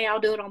on payday. I'll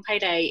do it on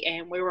payday."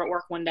 And we were at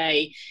work one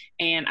day,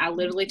 and I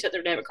literally took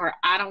their debit card.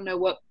 I don't know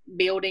what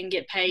bill didn't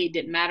get paid.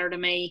 Didn't matter to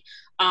me.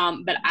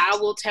 But I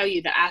will tell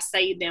you that I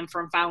saved them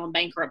from filing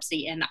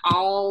bankruptcy, and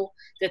all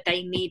that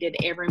they needed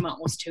every month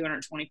was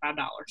 $225.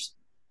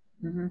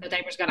 Mm-hmm. But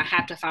they was going to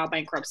have to file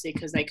bankruptcy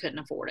because they couldn't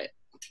afford it.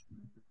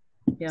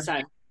 Yeah.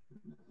 So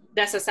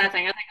that's the sad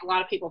thing. I think a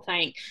lot of people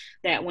think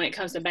that when it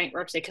comes to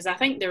bankruptcy, because I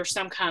think there's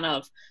some kind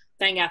of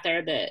thing out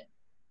there that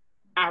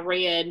I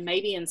read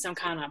maybe in some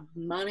kind of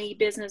money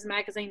business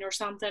magazine or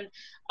something,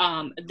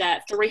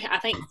 that I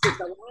think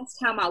the last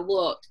time I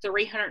looked,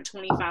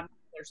 $325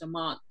 a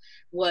month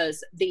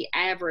was the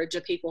average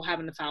of people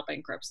having to file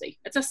bankruptcy.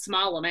 It's a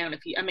small amount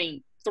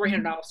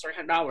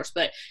 $300,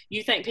 but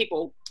you think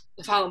people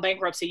filing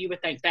bankruptcy, you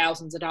would think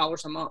thousands of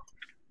dollars a month.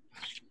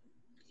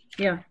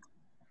 Yeah.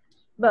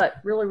 But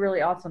really,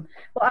 really awesome.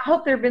 Well, I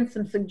hope there have been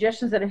some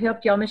suggestions that have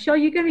helped y'all. Michelle,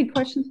 you got any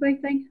questions or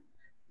anything?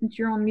 Since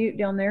you're on mute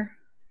down there.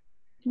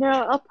 No,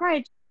 I'll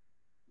probably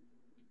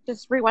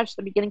just rewatch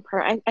the beginning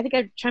part. I think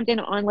I chimed in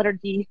on letter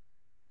D,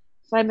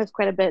 so I missed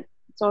quite a bit.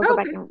 So I'll go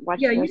back and watch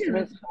the you rest didn't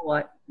of it. miss a whole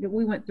lot. We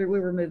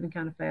were moving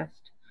kind of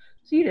fast.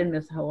 So you didn't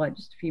miss a whole lot,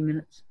 just a few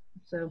minutes.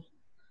 So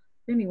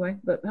anyway,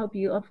 but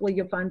hopefully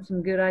you'll find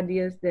some good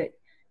ideas that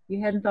you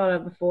hadn't thought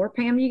of before.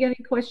 Pam, you got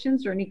any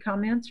questions or any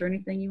comments or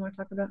anything you want to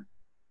talk about?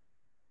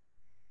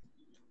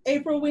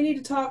 April, we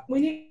need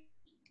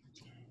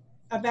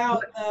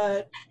about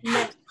the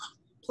next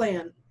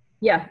plan.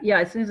 Yeah.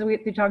 As soon as we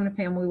get through talking to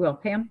Pam, we will.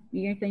 Pam,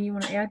 you got anything you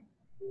want to add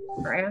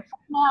or ask?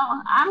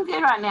 No, I'm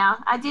good right now.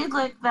 I did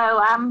look though.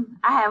 I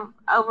have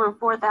over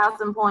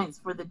 4,000 points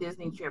for the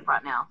Disney trip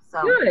right now.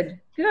 So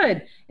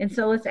good. And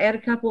so let's add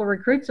a couple of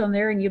recruits on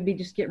there, and you'll be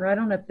just getting right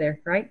on up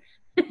there, right?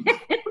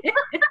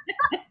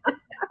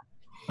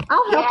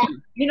 I'll help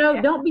you.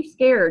 Don't be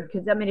scared,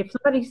 because if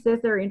somebody says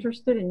they're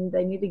interested and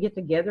they need to get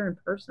together in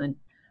person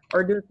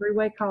or do a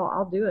 3-way call,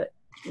 I'll do it.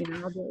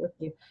 I'll do it with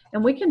you.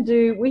 And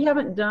we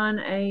haven't done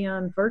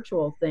a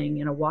virtual thing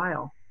in a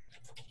while.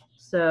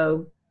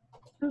 So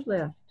who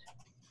left?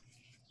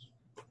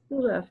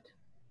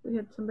 We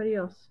had somebody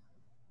else.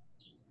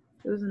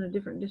 It was in a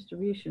different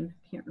distribution.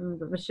 Can't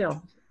remember.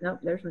 Michelle. Nope,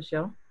 there's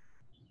Michelle.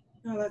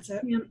 No, that's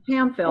it.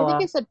 Pam fell off. I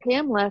think I said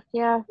Pam left,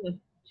 yeah.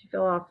 She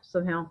fell off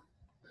somehow.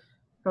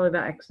 Probably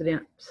by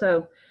accident.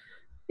 So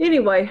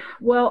anyway,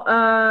 well,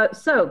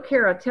 so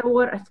Kara, tell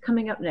what is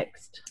coming up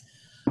next.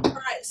 All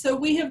right, so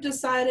we have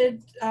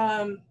decided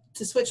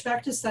to switch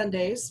back to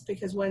Sundays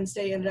because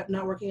Wednesday ended up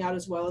not working out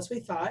as well as we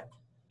thought.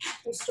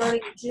 So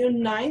starting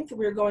June 9th,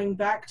 we're going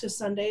back to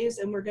Sundays,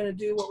 and we're going to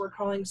do what we're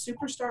calling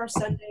Superstar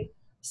Sunday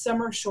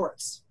Summer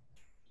Shorts,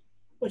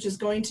 which is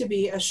going to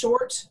be a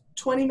short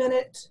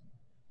 20-minute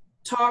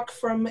talk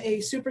from a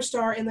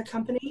superstar in the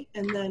company,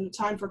 and then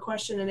time for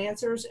question and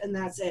answers, and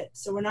that's it.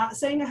 So we're not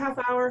saying a half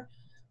hour.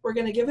 We're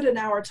going to give it an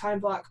hour time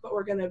block, but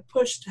we're going to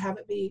push to have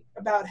it be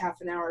about half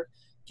an hour,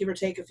 give or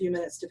take a few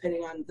minutes,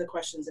 depending on the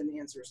questions and the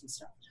answers and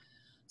stuff.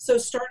 So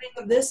starting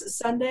this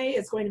Sunday,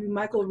 it's going to be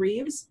Michael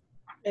Reeves,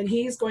 and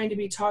he's going to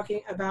be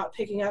talking about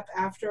picking up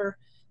after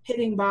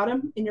hitting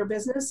bottom in your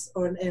business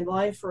or in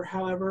life, or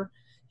however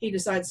he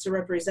decides to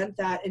represent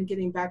that, and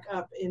getting back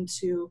up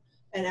into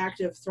an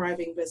active,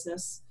 thriving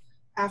business.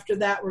 After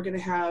that, we're going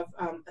to have,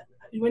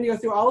 you want to go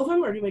through all of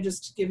them, or do we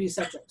just give you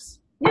subjects?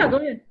 Yeah, go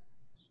ahead.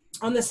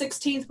 On the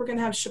 16th, we're going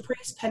to have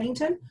Shaprice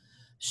Pennington.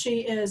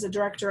 She is a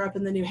director up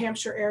in the New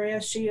Hampshire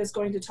area. She is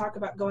going to talk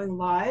about going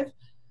live.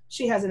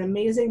 She has an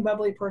amazing,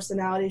 bubbly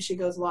personality. She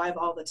goes live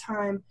all the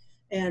time,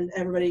 and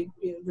everybody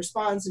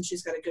responds, and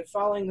she's got a good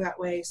following that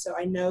way. So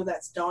I know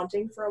that's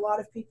daunting for a lot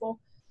of people.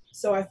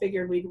 So I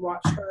figured we'd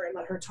watch her and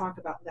let her talk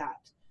about that.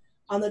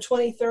 On the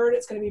 23rd,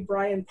 it's going to be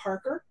Brian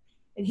Parker,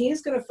 and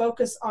he's going to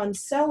focus on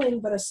selling,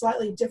 but a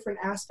slightly different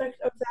aspect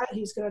of that.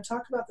 He's going to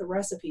talk about the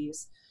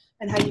recipes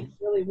and how you can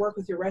really work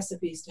with your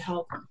recipes to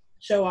help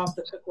show off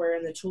the cookware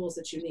and the tools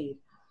that you need.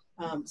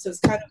 So it's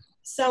kind of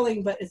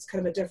selling, but it's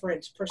kind of a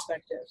different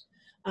perspective.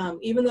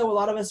 Even though a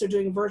lot of us are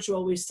doing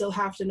virtual, we still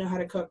have to know how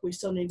to cook. We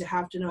still need to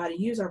have to know how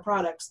to use our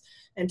products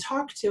and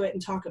talk to it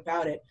and talk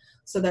about it.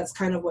 So that's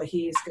kind of what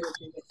he's going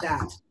to do with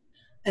that.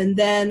 And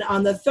then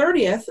on the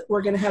 30th,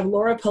 we're going to have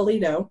Laura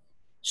Polito.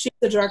 She's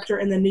the director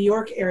in the New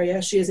York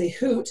area. She is a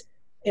hoot,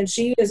 and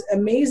she is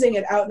amazing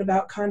at out and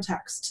about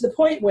contacts, to the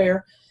point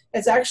where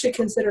it's actually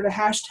considered a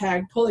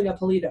hashtag pulling a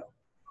Polito.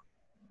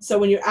 So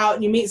when you're out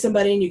and you meet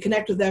somebody and you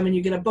connect with them and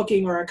you get a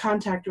booking or a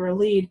contact or a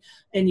lead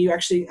and you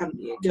actually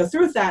go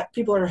through with that,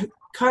 people are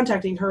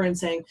contacting her and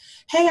saying,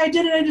 hey, I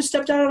did it. I just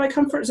stepped out of my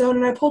comfort zone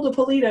and I pulled a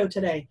Polito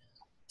today.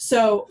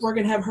 So we're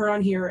going to have her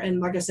on here. And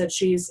like I said,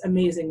 she's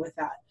amazing with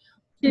that.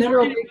 She's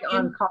real big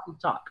on coffee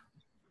talk.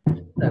 So,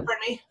 pardon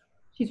me?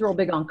 She's real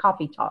big on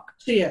coffee talk.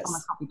 She is.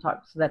 On coffee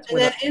talk. So that's and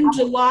then in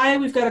July,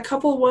 we've got a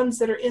couple ones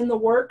that are in the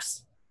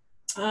works.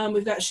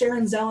 We've got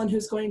Sharon Zellen,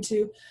 who's going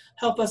to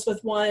help us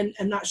with one.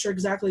 I'm not sure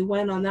exactly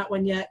when on that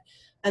one yet.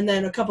 And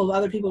then a couple of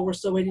other people we're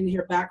still waiting to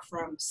hear back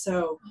from.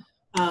 So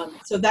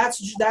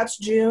that's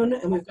June,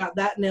 and we've got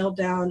that nailed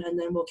down, and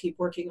then we'll keep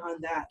working on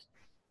that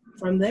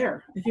from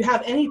there. If you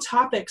have any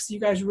topics you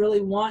guys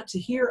really want to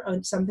hear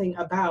something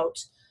about,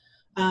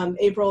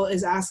 April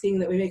is asking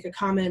that we make a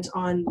comment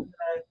on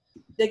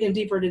Digging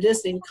Deeper to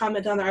Disney.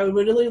 Comment on there. I would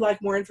really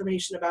like more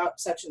information about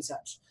such and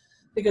such,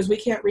 because we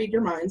can't read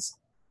your minds.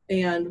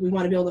 And we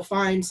want to be able to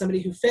find somebody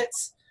who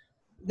fits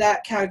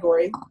that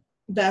category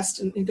best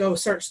and go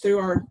search through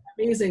our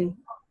amazing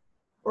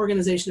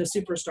organization of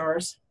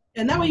superstars.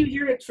 And that way you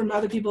hear it from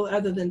other people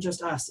other than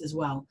just us as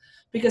well.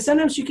 Because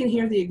sometimes you can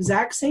hear the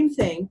exact same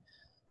thing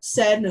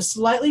said in a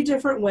slightly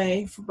different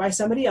way by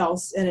somebody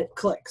else and it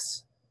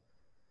clicks.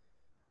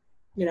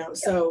 You know,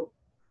 so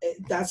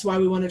that's why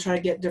we want to try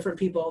to get different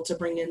people to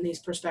bring in these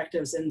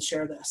perspectives and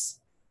share this.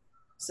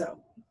 So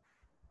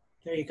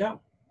there you go.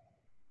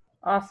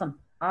 Awesome.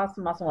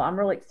 Awesome. Well, I'm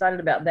really excited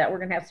about that. We're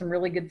going to have some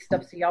really good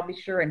stuff. So y'all be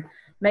sure and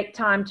make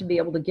time to be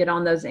able to get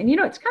on those. And, you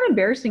know, it's kind of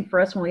embarrassing for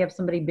us when we have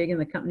somebody big in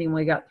the company and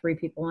we got 3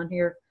 people on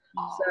here.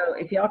 So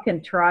if y'all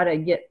can try to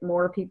get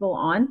more people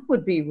on,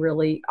 would be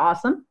really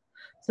awesome,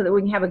 so that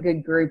we can have a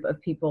good group of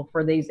people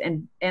for these.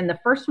 And the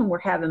first one we're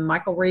having,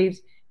 Michael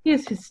Reeves, he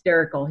is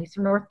hysterical. He's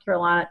from North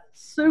Carolina,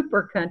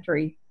 super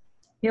country.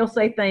 He'll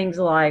say things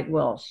like,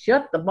 well,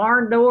 shut the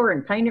barn door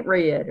and paint it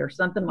red, or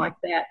something like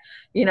that.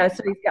 You know,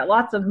 so he's got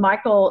lots of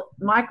Michael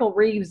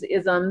Reeves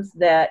isms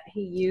that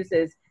he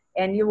uses,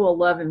 and you will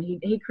love him.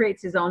 He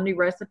creates his own new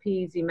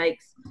recipes. He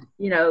makes,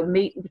 you know,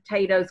 meat and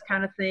potatoes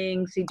kind of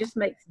things. He just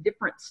makes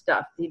different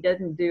stuff. He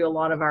doesn't do a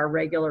lot of our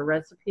regular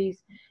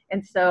recipes.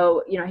 And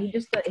so, you know,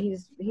 he's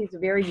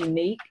very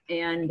unique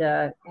and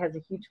has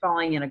a huge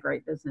following and a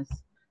great business.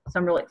 So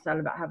I'm really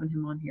excited about having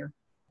him on here.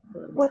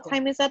 What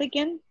time is that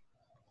again?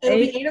 It'll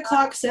be 8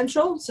 o'clock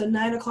Central, so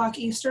 9 o'clock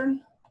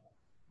Eastern.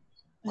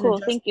 Cool,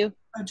 thank you.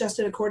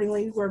 Adjusted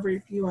accordingly wherever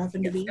you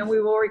happen to be. And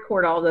we will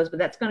record all those, but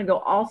that's going to go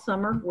all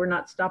summer. We're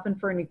not stopping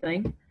for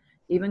anything,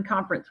 even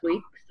conference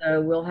week.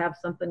 So we'll have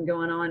something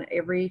going on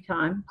every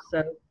time.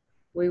 So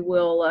we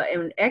will,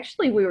 and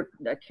actually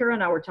Kara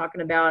and I were talking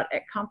about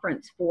at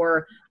conference,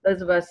 for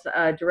those of us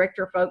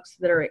director folks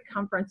that are at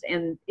conference,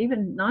 and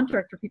even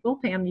non-director people,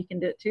 Pam, you can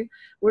do it too.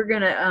 We're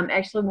going to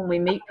actually, when we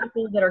meet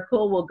people that are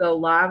cool, we'll go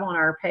live on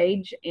our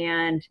page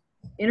and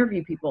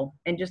interview people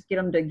and just get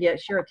them to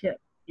share a tip,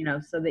 you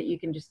know, so that you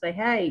can just say,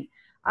 hey,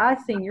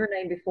 I've seen your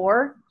name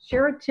before,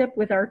 share a tip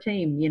with our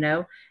team, you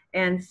know.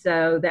 And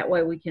so that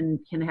way we can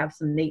have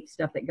some neat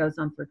stuff that goes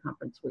on through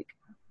conference week.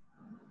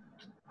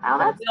 Oh,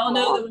 that's We all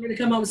know that we're going to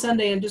come home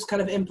Sunday and just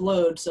kind of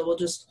implode. So we'll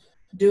just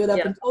do it up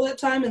until that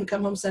time and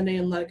come home Sunday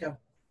and let it go.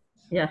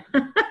 Yeah.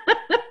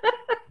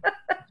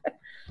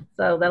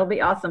 So that'll be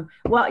awesome.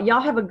 Well,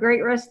 y'all have a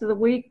great rest of the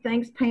week.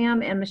 Thanks,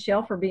 Pam and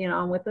Michelle, for being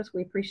on with us.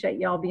 We appreciate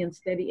y'all being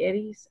steady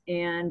eddies,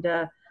 and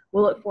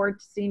we'll look forward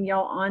to seeing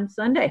y'all on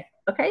Sunday.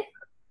 Okay?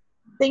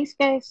 Thanks,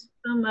 guys.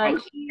 So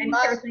much. And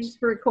Kara, thanks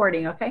for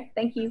recording. Okay?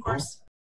 Thank you. Of course.